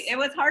 Exactly. Yes. It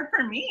was hard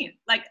for me.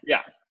 Like,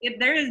 if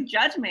there is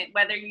judgment,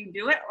 whether you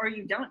do it or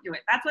you don't do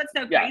it. That's what's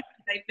so crazy.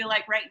 I feel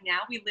like right now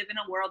we live in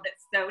a world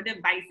that's so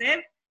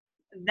divisive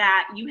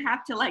that you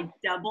have to like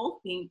double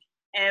think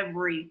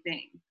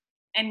everything.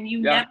 And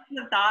you never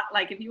would have thought,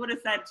 like, if you would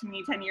have said to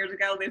me 10 years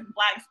ago, this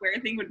black square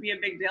thing would be a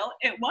big deal.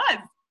 It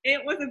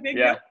was a big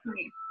deal for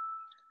me.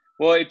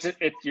 Well, it's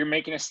you're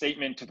making a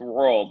statement to the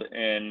world,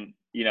 and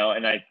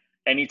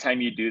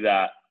anytime you do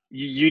that,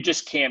 you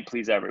just can't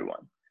please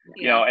everyone.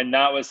 And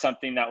that was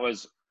something that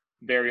was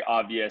very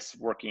obvious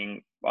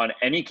working on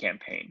any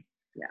campaign.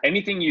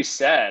 Anything you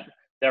said,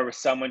 there was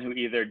someone who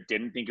either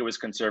didn't think it was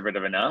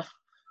conservative enough,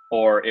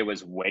 or it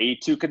was way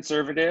too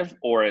conservative,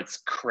 or it's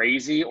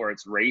crazy, or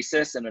it's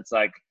racist. And it's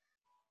like,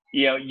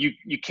 you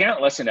can't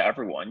listen to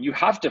everyone. You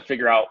have to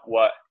figure out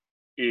what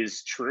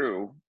is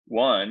true.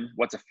 One,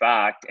 what's a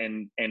fact,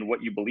 and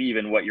what you believe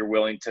and what you're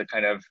willing to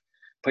kind of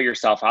put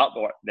yourself out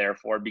there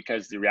for,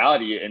 because the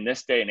reality in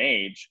this day and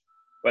age,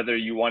 whether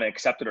you want to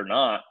accept it or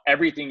not,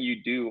 everything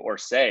you do or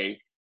say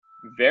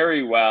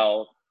very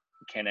well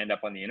can end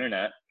up on the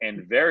internet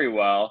and very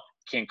well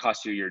can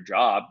cost you your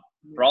job.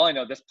 For all I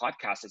know, this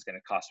podcast is going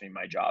to cost me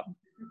my job,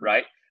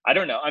 right? I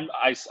don't know.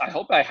 I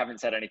hope I haven't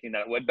said anything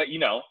that it would, but you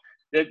know,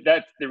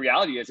 that the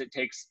reality is it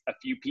takes a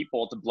few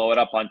people to blow it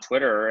up on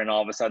Twitter, and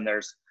all of a sudden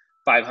there's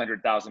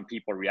 500,000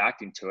 people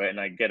reacting to it. And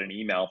I get an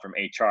email from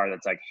HR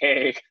that's like,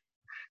 hey,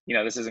 you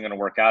know, this isn't going to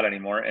work out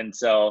anymore. And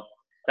so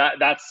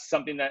that's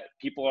something that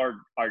people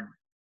are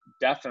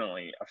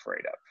definitely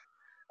afraid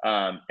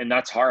of. And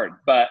that's hard.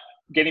 But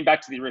getting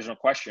back to the original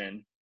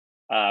question,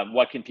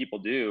 what can people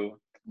do?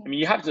 I mean,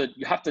 you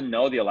have to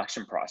know the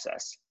election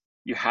process.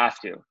 You have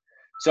to.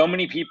 So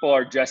many people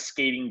are just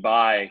skating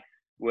by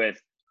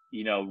with,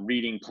 you know,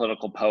 reading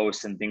political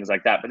posts and things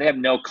like that, but they have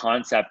no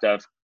concept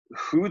of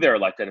who their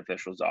elected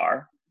officials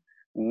are,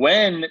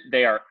 when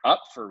they are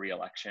up for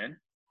re-election,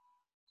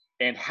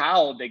 and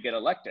how they get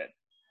elected.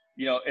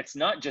 You know, it's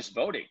not just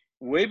voting.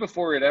 Way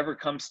before it ever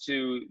comes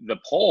to the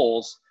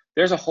polls,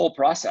 there's a whole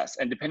process.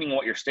 And depending on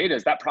what your state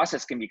is, that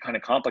process can be kind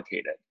of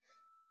complicated.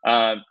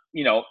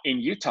 You know, in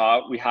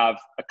Utah, we have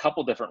a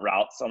couple different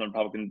routes on the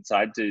Republican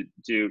side to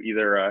do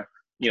either,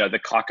 you know, the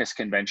caucus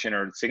convention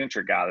or the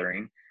signature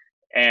gathering.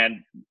 And,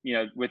 you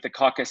know, with the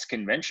caucus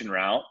convention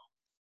route,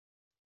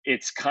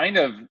 it's kind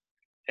of,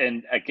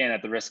 and again,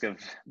 at the risk of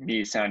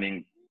me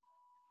sounding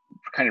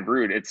kind of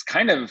rude, it's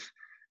kind of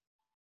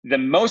the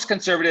most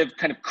conservative,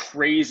 kind of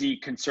crazy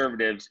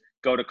conservatives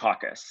go to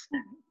caucus.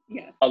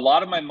 Yeah. A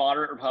lot of my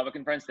moderate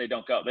Republican friends, they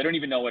don't go. They don't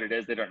even know what it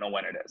is. They don't know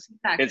when it is.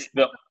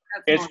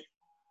 Exactly.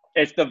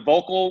 It's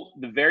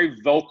the very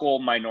vocal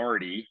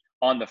minority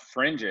on the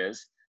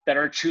fringes that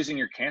are choosing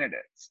your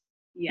candidates.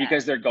 Yeah.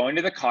 Because they're going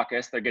to the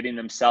caucus, they're getting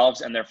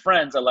themselves and their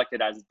friends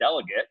elected as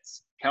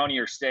delegates, county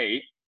or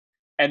state,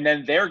 and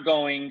then they're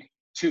going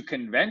to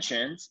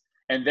conventions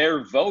and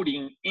they're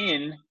voting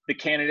in the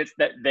candidates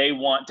that they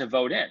want to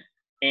vote in.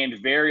 And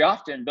very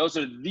often, those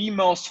are the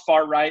most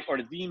far right or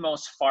the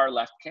most far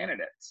left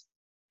candidates.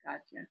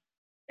 Gotcha.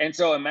 And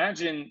so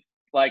imagine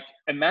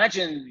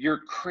your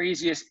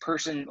craziest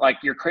person, like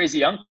your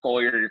crazy uncle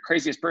or your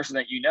craziest person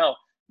that you know,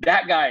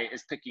 that guy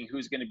is picking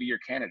who's going to be your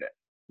candidate.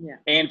 Yeah.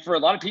 And for a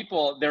lot of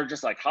people, they're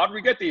just like, how do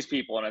we get these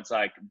people? And it's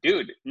like,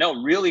 dude,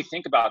 no, really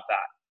think about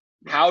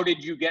that. How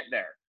did you get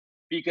there?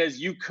 Because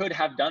you could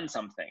have done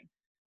something.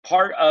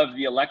 Part of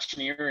the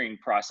electioneering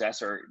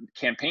process or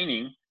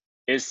campaigning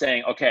is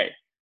saying, okay,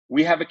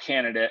 we have a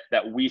candidate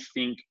that we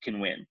think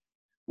can win.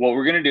 What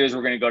we're going to do is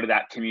we're going to go to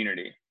that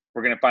community.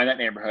 We're going to find that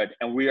neighborhood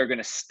and we are going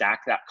to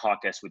stack that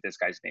caucus with this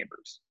guy's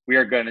neighbors. We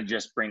are going to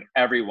just bring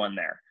everyone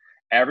there.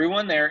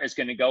 Everyone there is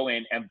going to go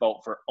in and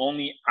vote for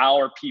only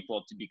our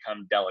people to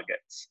become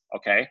delegates,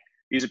 okay?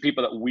 These are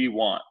people that we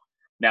want.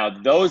 Now,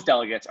 those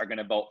delegates are going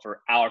to vote for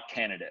our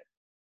candidate.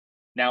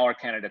 Now our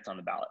candidate's on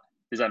the ballot.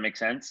 Does that make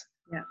sense?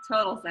 Yeah,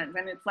 total sense.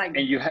 And it's like,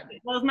 and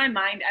it blows my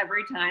mind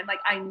every time. Like,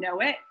 I know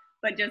it,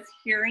 but just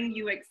hearing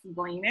you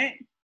explain it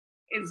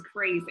is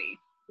crazy.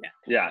 Yeah.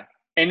 Yeah.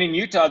 And in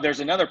Utah, there's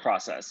another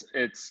process.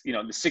 It's, you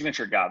know, the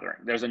signature gathering.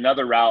 There's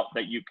another route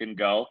that you can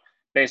go.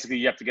 Basically,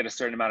 you have to get a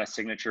certain amount of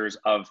signatures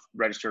of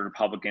registered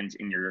Republicans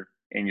in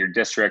your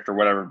district or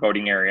whatever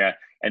voting area,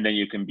 and then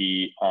you can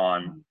be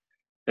on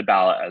the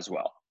ballot as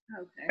well.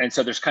 Okay. And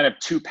so there's kind of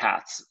two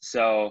paths.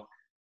 So,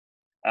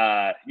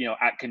 you know,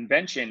 at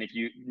convention, if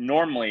you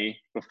normally,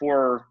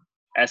 before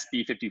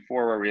SB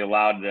 54, where we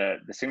allowed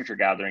the signature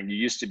gathering, you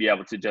used to be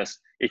able to just,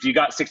 if you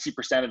got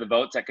 60% of the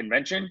votes at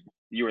convention,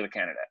 you were the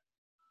candidate.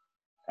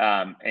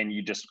 And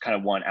you just kind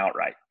of won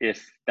outright.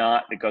 If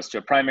not, it goes to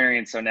a primary.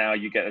 And so now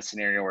you get a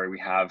scenario where we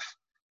have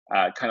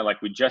kind of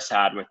like we just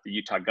had with the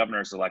Utah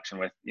governor's election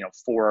with, you know,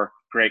 4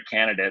 great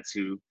candidates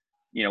who,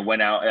 you know,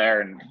 went out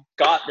there and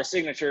got the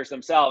signatures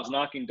themselves,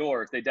 knocking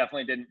doors. They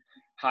definitely didn't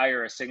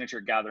hire a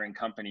signature gathering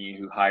company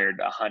who hired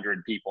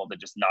 100 people that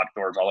just knocked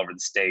doors all over the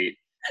state.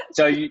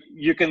 So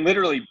you can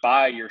literally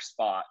buy your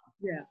spot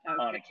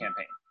on a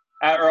campaign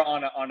or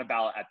on a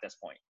ballot at this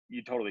point.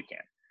 You totally can.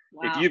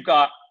 Wow. If you've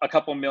got a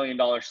couple $1 million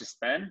to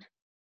spend,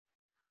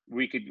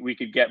 we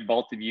could get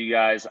both of you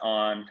guys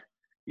on.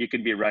 You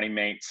can be running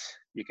mates.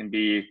 You can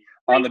be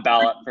on the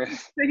ballot for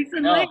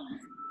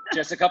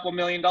just a couple $1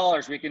 million.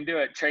 We can do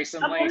it. Trace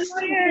and Lace,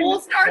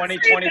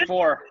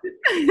 2024.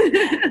 You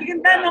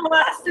can bend the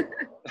last.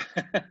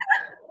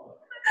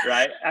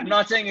 Right. I'm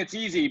not saying it's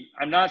easy.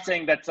 I'm not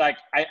saying that's like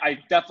I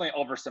definitely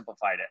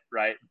oversimplified it.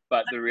 Right.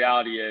 But the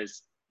reality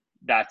is,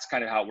 that's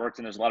kind of how it works.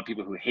 And there's a lot of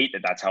people who hate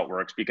that that's how it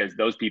works, because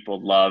those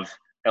people love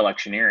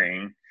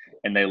electioneering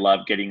and they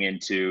love getting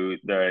into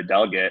the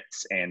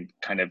delegates and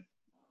kind of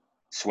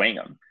swaying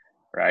them,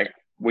 right?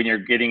 When you're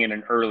getting in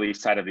an early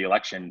side of the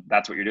election,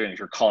 that's what you're doing, is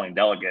you're calling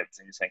delegates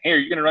and you're saying, hey, are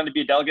you going to run to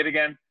be a delegate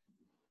again?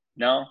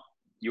 No,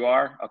 you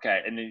are?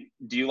 Okay. And then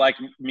do you like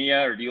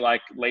Mia or do you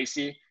like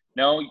Lacey?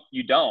 No,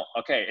 you don't.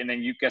 Okay. And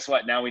then guess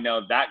what? Now we know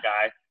that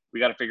guy.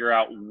 We got to figure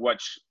out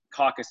which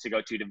caucus to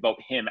go to vote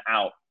him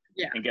out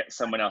Yeah. and get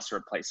someone else to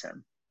replace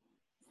him.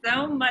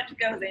 So much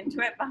goes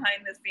into it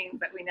behind the scenes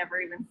that we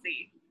never even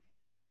see.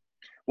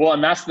 Well,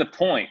 and that's the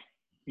point.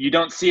 You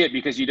don't see it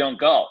because you don't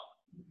go.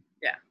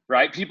 Yeah.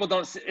 Right? People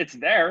don't see, it's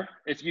there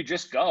if you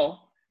just go.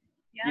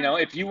 Yeah. You know,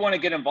 if you want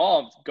to get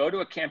involved, go to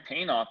a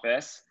campaign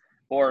office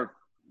or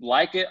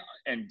like it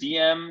and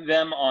DM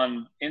them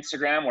on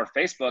Instagram or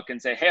Facebook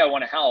and say, hey, I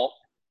want to help.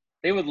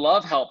 They would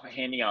love help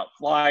handing out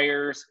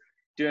flyers,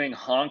 doing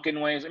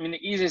honking waves. I mean,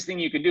 the easiest thing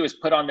you can do is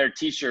put on their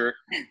t-shirt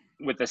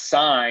with a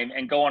sign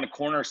and go on a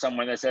corner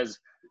somewhere that says,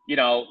 you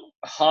know,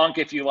 honk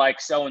if you like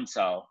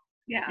so-and-so.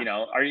 Yeah. You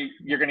know,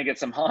 you're going to get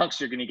some honks,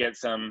 you're going to get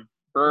some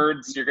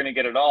birds, you're going to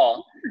get it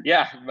all.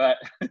 Yeah. But,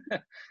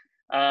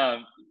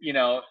 you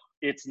know,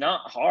 it's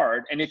not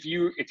hard. And if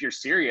you're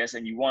serious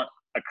and you want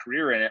a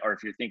career in it, or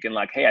if you're thinking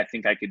like, hey, I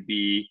think I could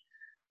be,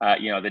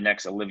 you know, the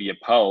next Olivia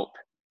Pope,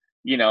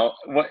 you know,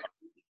 what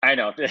I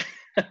know,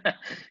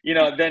 you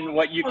know, then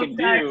what you can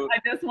do.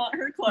 I just want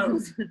her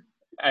clothes.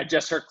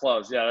 Just her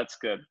clothes. Yeah, that's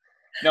good.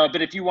 No,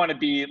 but if you want to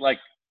be like,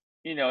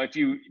 you know, if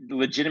you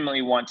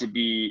legitimately want to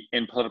be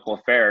in political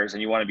affairs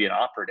and you want to be an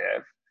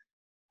operative,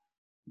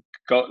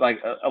 go,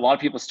 like a lot of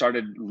people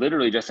started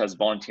literally just as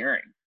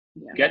volunteering.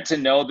 Yeah. Get to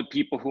know the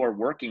people who are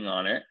working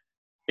on it.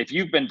 If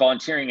you've been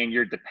volunteering and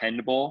you're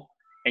dependable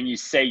and you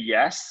say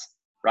yes,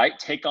 right?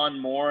 Take on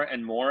more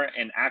and more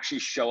and actually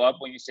show up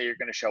when you say you're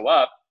going to show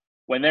up.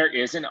 When there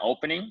is an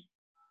opening,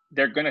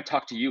 they're going to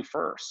talk to you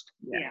first.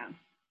 Yeah.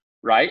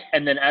 Right?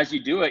 And then as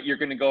you do it, you're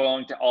going to go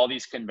on to all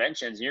these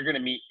conventions and you're going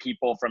to meet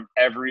people from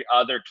every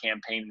other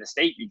campaign in the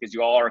state because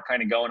you all are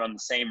kind of going on the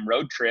same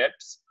road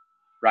trips,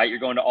 right? You're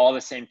going to all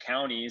the same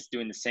counties,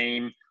 doing the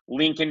same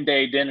Lincoln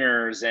Day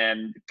dinners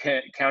and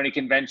county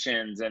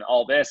conventions and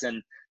all this.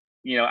 And,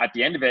 you know, at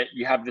the end of it,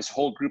 you have this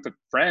whole group of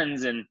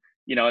friends and,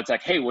 you know, it's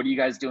like, hey, what are you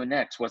guys doing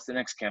next? What's the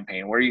next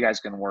campaign? Where are you guys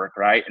going to work?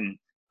 Right? And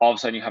all of a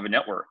sudden you have a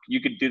network. You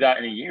could do that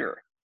in a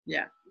year.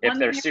 Yeah. If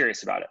they're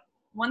serious about it.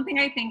 One thing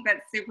I think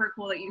that's super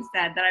cool that you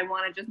said that I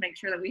want to just make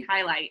sure that we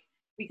highlight,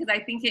 because I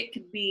think it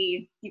could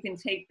be, you can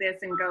take this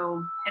and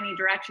go any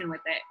direction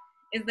with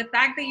it, is the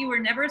fact that you were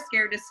never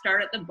scared to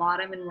start at the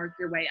bottom and work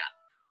your way up.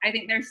 I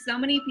think there's so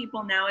many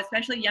people now,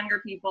 especially younger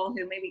people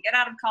who maybe get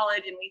out of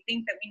college and we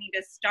think that we need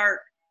to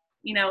start,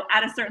 you know,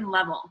 at a certain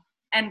level.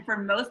 And for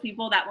most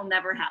people that will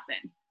never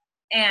happen.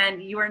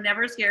 And you are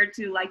never scared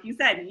to, like you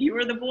said, you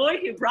were the boy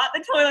who brought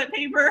the toilet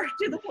paper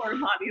to the porta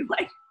potties.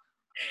 Like,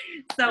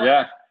 so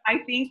yeah. I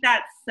think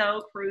that's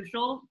so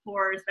crucial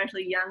for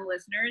especially young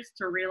listeners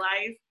to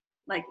realize,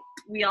 like,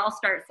 we all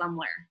start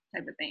somewhere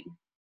type of thing.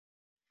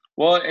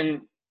 Well,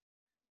 and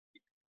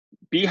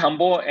be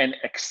humble and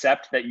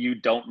accept that you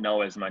don't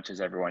know as much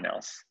as everyone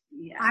else.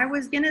 Yeah. I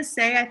was going to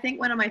say, I think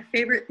one of my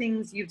favorite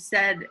things you've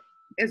said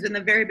is in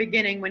the very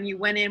beginning when you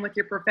went in with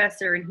your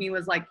professor and he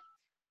was like,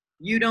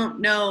 you don't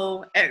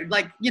know,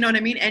 like, you know what I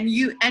mean? And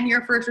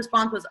your first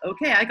response was,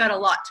 okay, I got a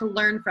lot to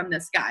learn from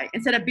this guy.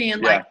 Instead of being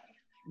like,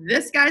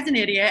 this guy's an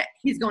idiot.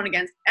 He's going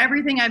against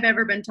everything I've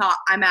ever been taught.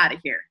 I'm out of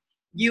here.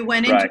 You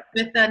went into it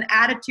with an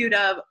attitude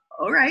of,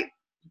 all right,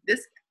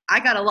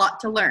 I got a lot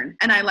to learn.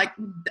 And I like,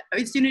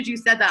 as soon as you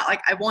said that,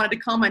 like I wanted to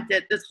comment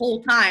it this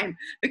whole time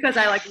because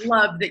I like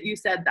loved that you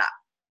said that.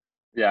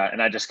 Yeah.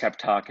 And I just kept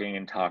talking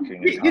and talking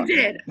and talking. You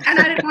did. And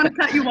I didn't want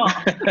to cut you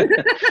off.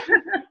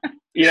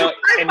 You know,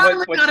 I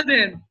finally got it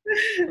in.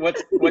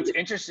 What's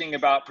interesting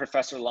about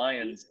Professor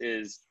Lyons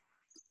is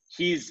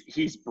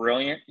he's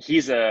brilliant.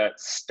 He's a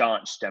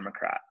staunch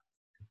Democrat.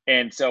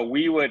 And so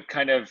we would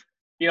kind of,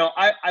 you know,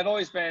 I've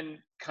always been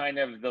kind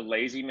of the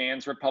lazy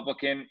man's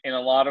Republican in a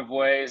lot of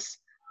ways.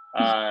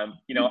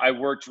 You know, I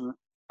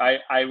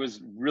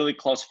was really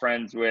close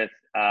friends with,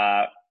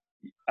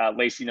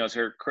 Lacey knows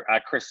her,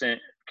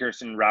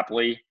 Kirsten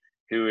Rappley,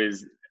 who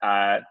is,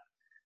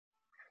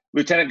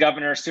 Lieutenant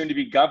Governor, soon to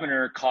be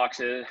Governor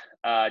Cox's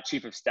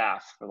chief of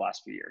staff for the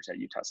last few years at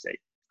Utah State.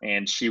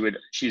 And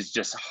she's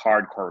just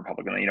hardcore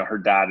Republican. You know, her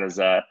dad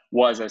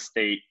was a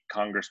state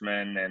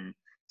congressman and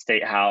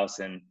state house.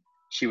 And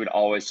she would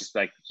always just be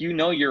like, you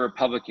know, you're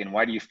Republican.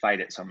 Why do you fight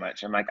it so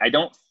much? I'm like, I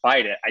don't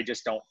fight it. I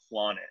just don't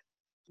flaunt it.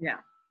 Yeah.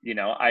 You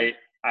know,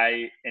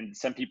 and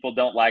some people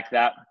don't like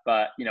that,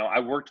 but you know, I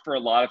worked for a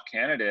lot of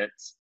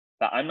candidates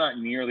that I'm not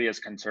nearly as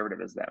conservative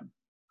as them.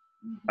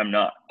 I'm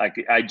not like,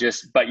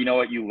 but you know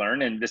what you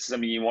learn, and this is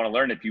something you want to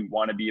learn if you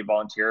want to be a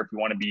volunteer, if you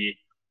want to be,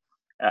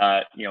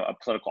 you know, a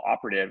political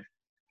operative,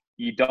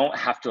 you don't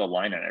have to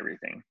align on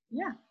everything.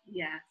 Yeah.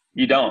 Yeah.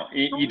 You don't,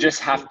 you just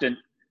have to,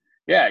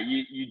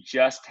 you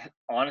just,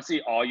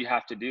 honestly, all you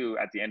have to do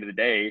at the end of the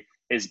day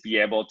is be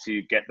able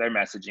to get their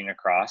messaging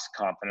across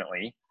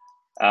confidently,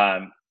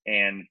 and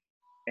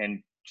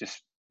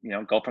just, you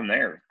know, go from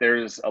there.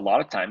 There's a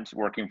lot of times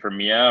working for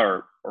Mia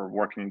or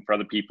working for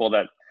other people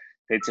that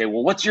they'd say,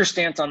 well, what's your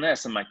stance on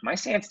this? I'm like, my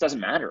stance doesn't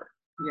matter.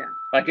 Yeah.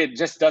 Like, it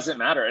just doesn't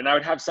matter. And I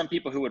would have some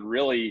people who would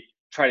really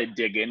try to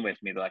dig in with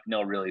me. They're like,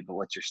 no, really, but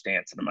what's your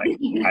stance? And I'm like,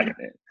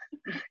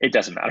 it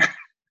doesn't matter.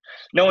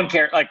 No one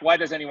cares. Like, why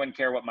does anyone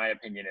care what my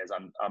opinion is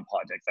on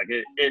politics? Like,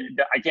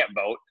 I can't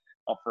vote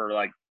for,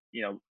 like,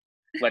 you know,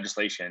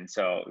 legislation.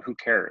 So who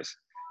cares?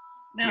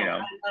 No, You know,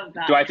 I love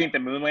that. do I think the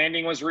moon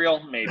landing was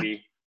real?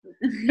 Maybe.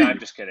 No, I'm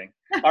just kidding.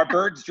 Are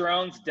birds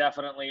drones?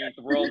 Definitely.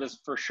 The world is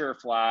for sure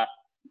flat.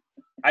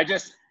 I've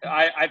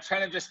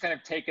kind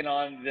of taken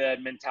on the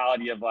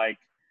mentality of like,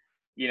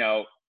 you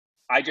know,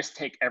 I just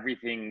take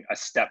everything a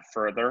step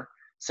further.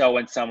 So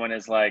when someone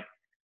is like,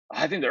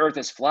 I think the earth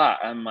is flat,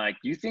 I'm like,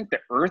 you think the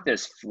earth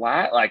is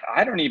flat? Like,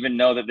 I don't even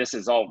know that this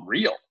is all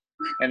real.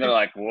 And they're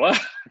like, what?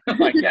 I'm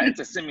like, yeah, it's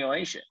a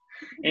simulation.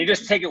 And you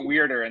just take it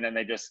weirder, and then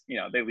they just, you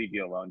know, they leave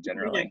you alone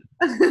generally.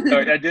 So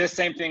I do the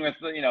same thing with,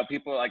 you know,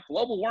 people are like,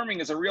 global warming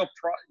is a real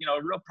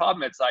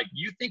problem. It's like,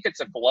 you think it's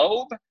a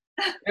globe?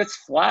 It's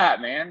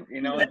flat, man.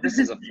 You know, this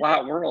is a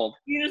flat world.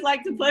 You just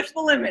like to push the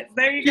limits.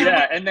 There you go.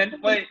 Yeah, and then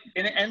and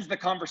it ends the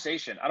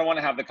conversation. I don't want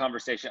to have the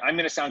conversation. I'm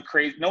going to sound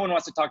crazy. No one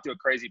wants to talk to a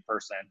crazy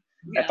person.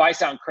 Yeah. If I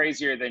sound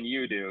crazier than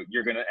you do,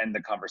 you're going to end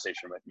the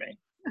conversation with me.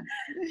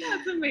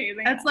 That's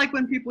amazing. That's like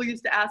when people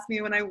used to ask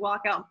me when I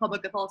walk out in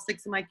public with all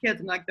 6 of my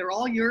kids, I'm like, they're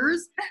all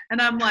yours? And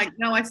I'm like,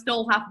 no, I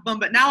still have them,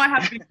 but now I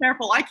have to be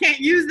careful. I can't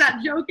use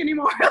that joke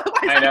anymore.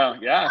 I know,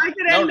 yeah.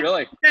 No,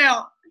 really.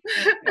 Yeah.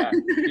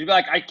 You'd be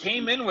like, I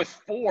came in with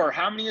 4.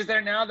 How many is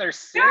there now? There's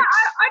 6. Yeah,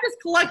 I just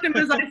collect them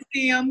as I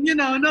see them. You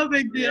know, no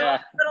big deal.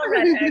 Yeah. Little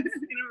redheads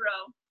in a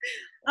row.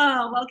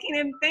 Oh, well,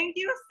 Keenan, thank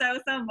you so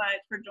much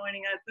for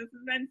joining us. This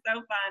has been so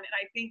fun. And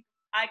I think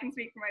I can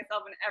speak for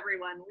myself and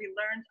everyone. We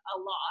learned a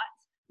lot,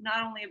 not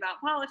only about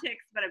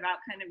politics, but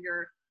about kind of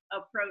your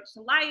approach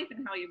to life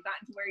and how you've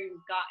gotten to where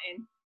you've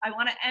gotten. I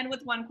want to end with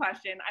one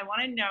question. I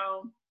want to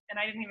know, and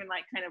I didn't even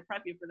like kind of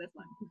prep you for this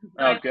one.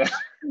 Oh, good.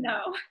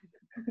 No.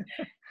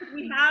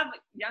 We have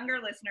younger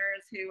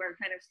listeners who are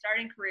kind of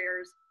starting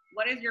careers.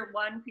 What is your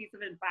one piece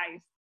of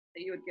advice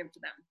that you would give to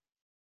them?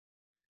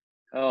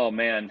 Oh,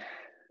 man.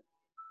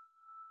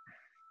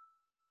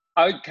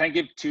 Can I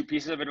give 2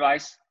 pieces of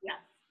advice?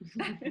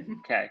 Yeah.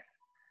 Okay.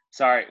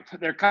 Sorry.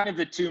 They're kind of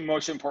the 2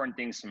 most important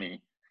things to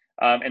me.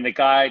 And they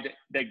guide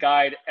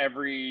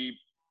every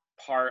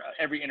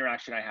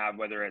interaction I have,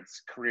 whether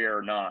it's career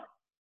or not.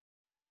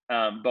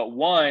 But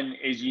one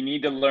is you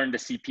need to learn to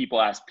see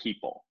people as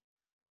people.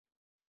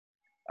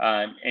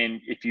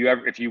 And if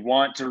you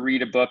want to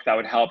read a book that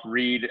would help,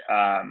 read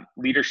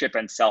Leadership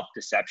and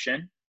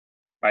Self-Deception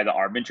by the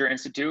Arbinger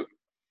Institute.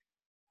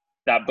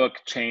 That book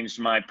changed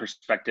my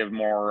perspective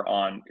more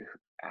on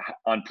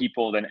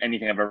people than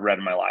anything I've ever read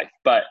in my life.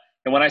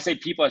 And when I say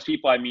people as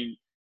people, I mean,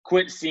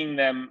 quit seeing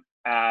them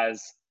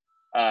as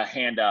a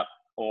hand up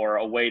or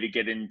a way to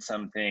get in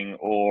something,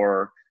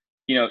 or,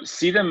 you know,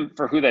 see them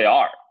for who they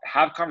are.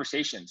 Have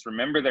conversations,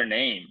 remember their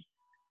name.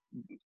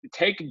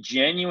 Take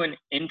genuine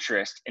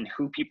interest in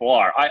who people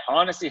are. I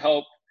honestly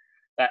hope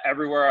that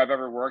everywhere I've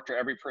ever worked or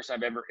every person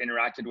I've ever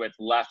interacted with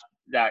left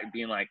that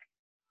being like,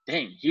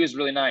 dang, he was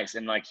really nice.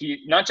 And like,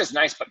 he not just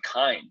nice, but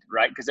kind,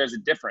 right? Because there's a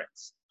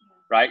difference,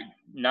 right?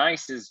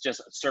 Nice is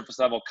just surface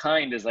level.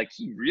 Kind is like,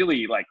 he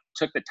really like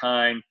took the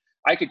time.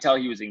 I could tell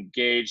he was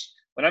engaged.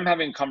 When I'm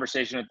having a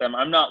conversation with them,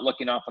 I'm not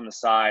looking off on the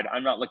side.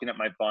 I'm not looking at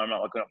my phone. I'm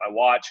not looking at my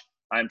watch.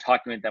 I'm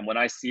talking with them. When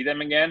I see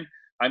them again,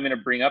 I'm going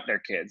to bring up their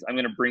kids. I'm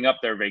going to bring up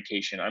their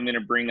vacation. I'm going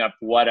to bring up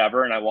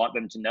whatever. And I want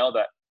them to know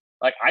that,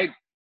 like,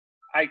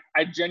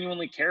 I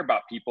genuinely care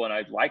about people and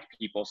I like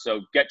people. So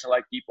get to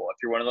like people. If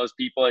you're one of those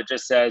people that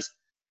just says,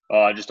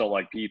 oh, I just don't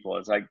like people.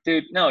 It's like,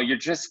 dude, no, you're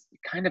just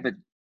kind of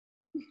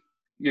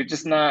you're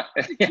just not,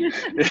 you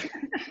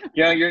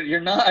know, you're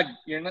not,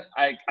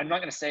 I'm not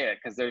going to say it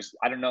because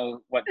I don't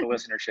know what the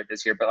listenership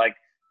is here, but like,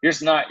 you're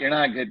not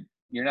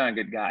a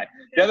good guy.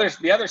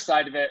 The other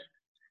side of it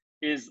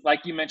is,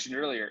 like you mentioned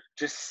earlier,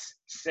 just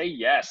say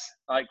yes,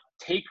 like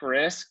take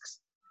risks,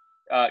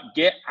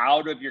 get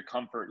out of your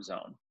comfort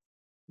zone.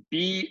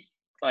 Be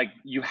like,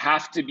 you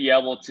have to be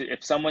able to,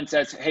 if someone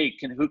says, hey,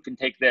 who can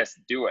take this,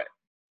 do it.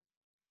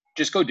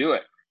 Just go do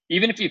it.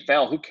 Even if you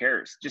fail, who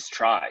cares? Just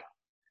try.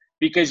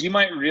 Because you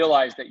might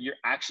realize that you're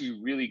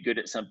actually really good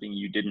at something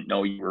you didn't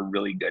know you were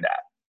really good at.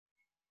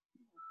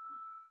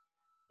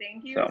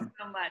 Thank you so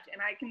much.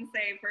 And I can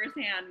say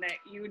firsthand that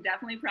you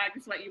definitely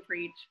practice what you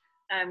preach.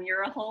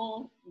 You're a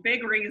whole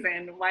big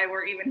reason why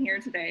we're even here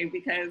today,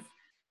 because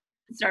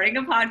starting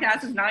a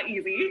podcast is not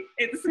easy.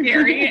 It's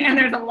scary, and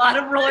there's a lot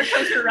of roller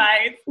coaster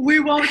rides. We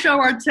won't show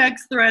our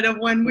text thread of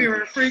when we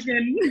were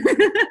freaking.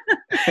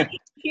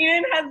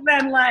 Keenan has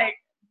been like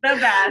the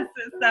best.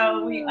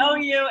 So we owe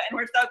you, and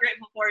we're so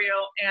grateful for you.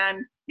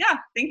 And yeah,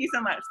 thank you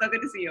so much. So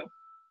good to see you.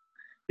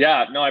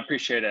 Yeah, no, I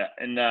appreciate it.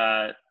 And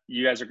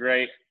you guys are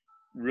great.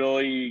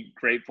 Really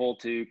grateful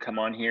to come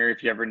on here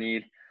if you ever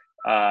need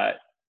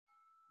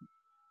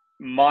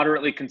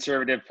moderately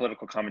conservative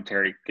political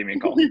commentary. Give me a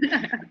call.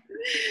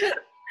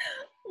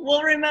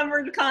 We'll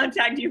remember to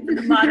contact you for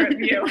the moderate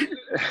view.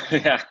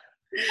 Yeah.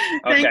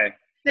 Okay.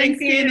 Thanks,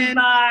 Keenan.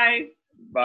 Bye.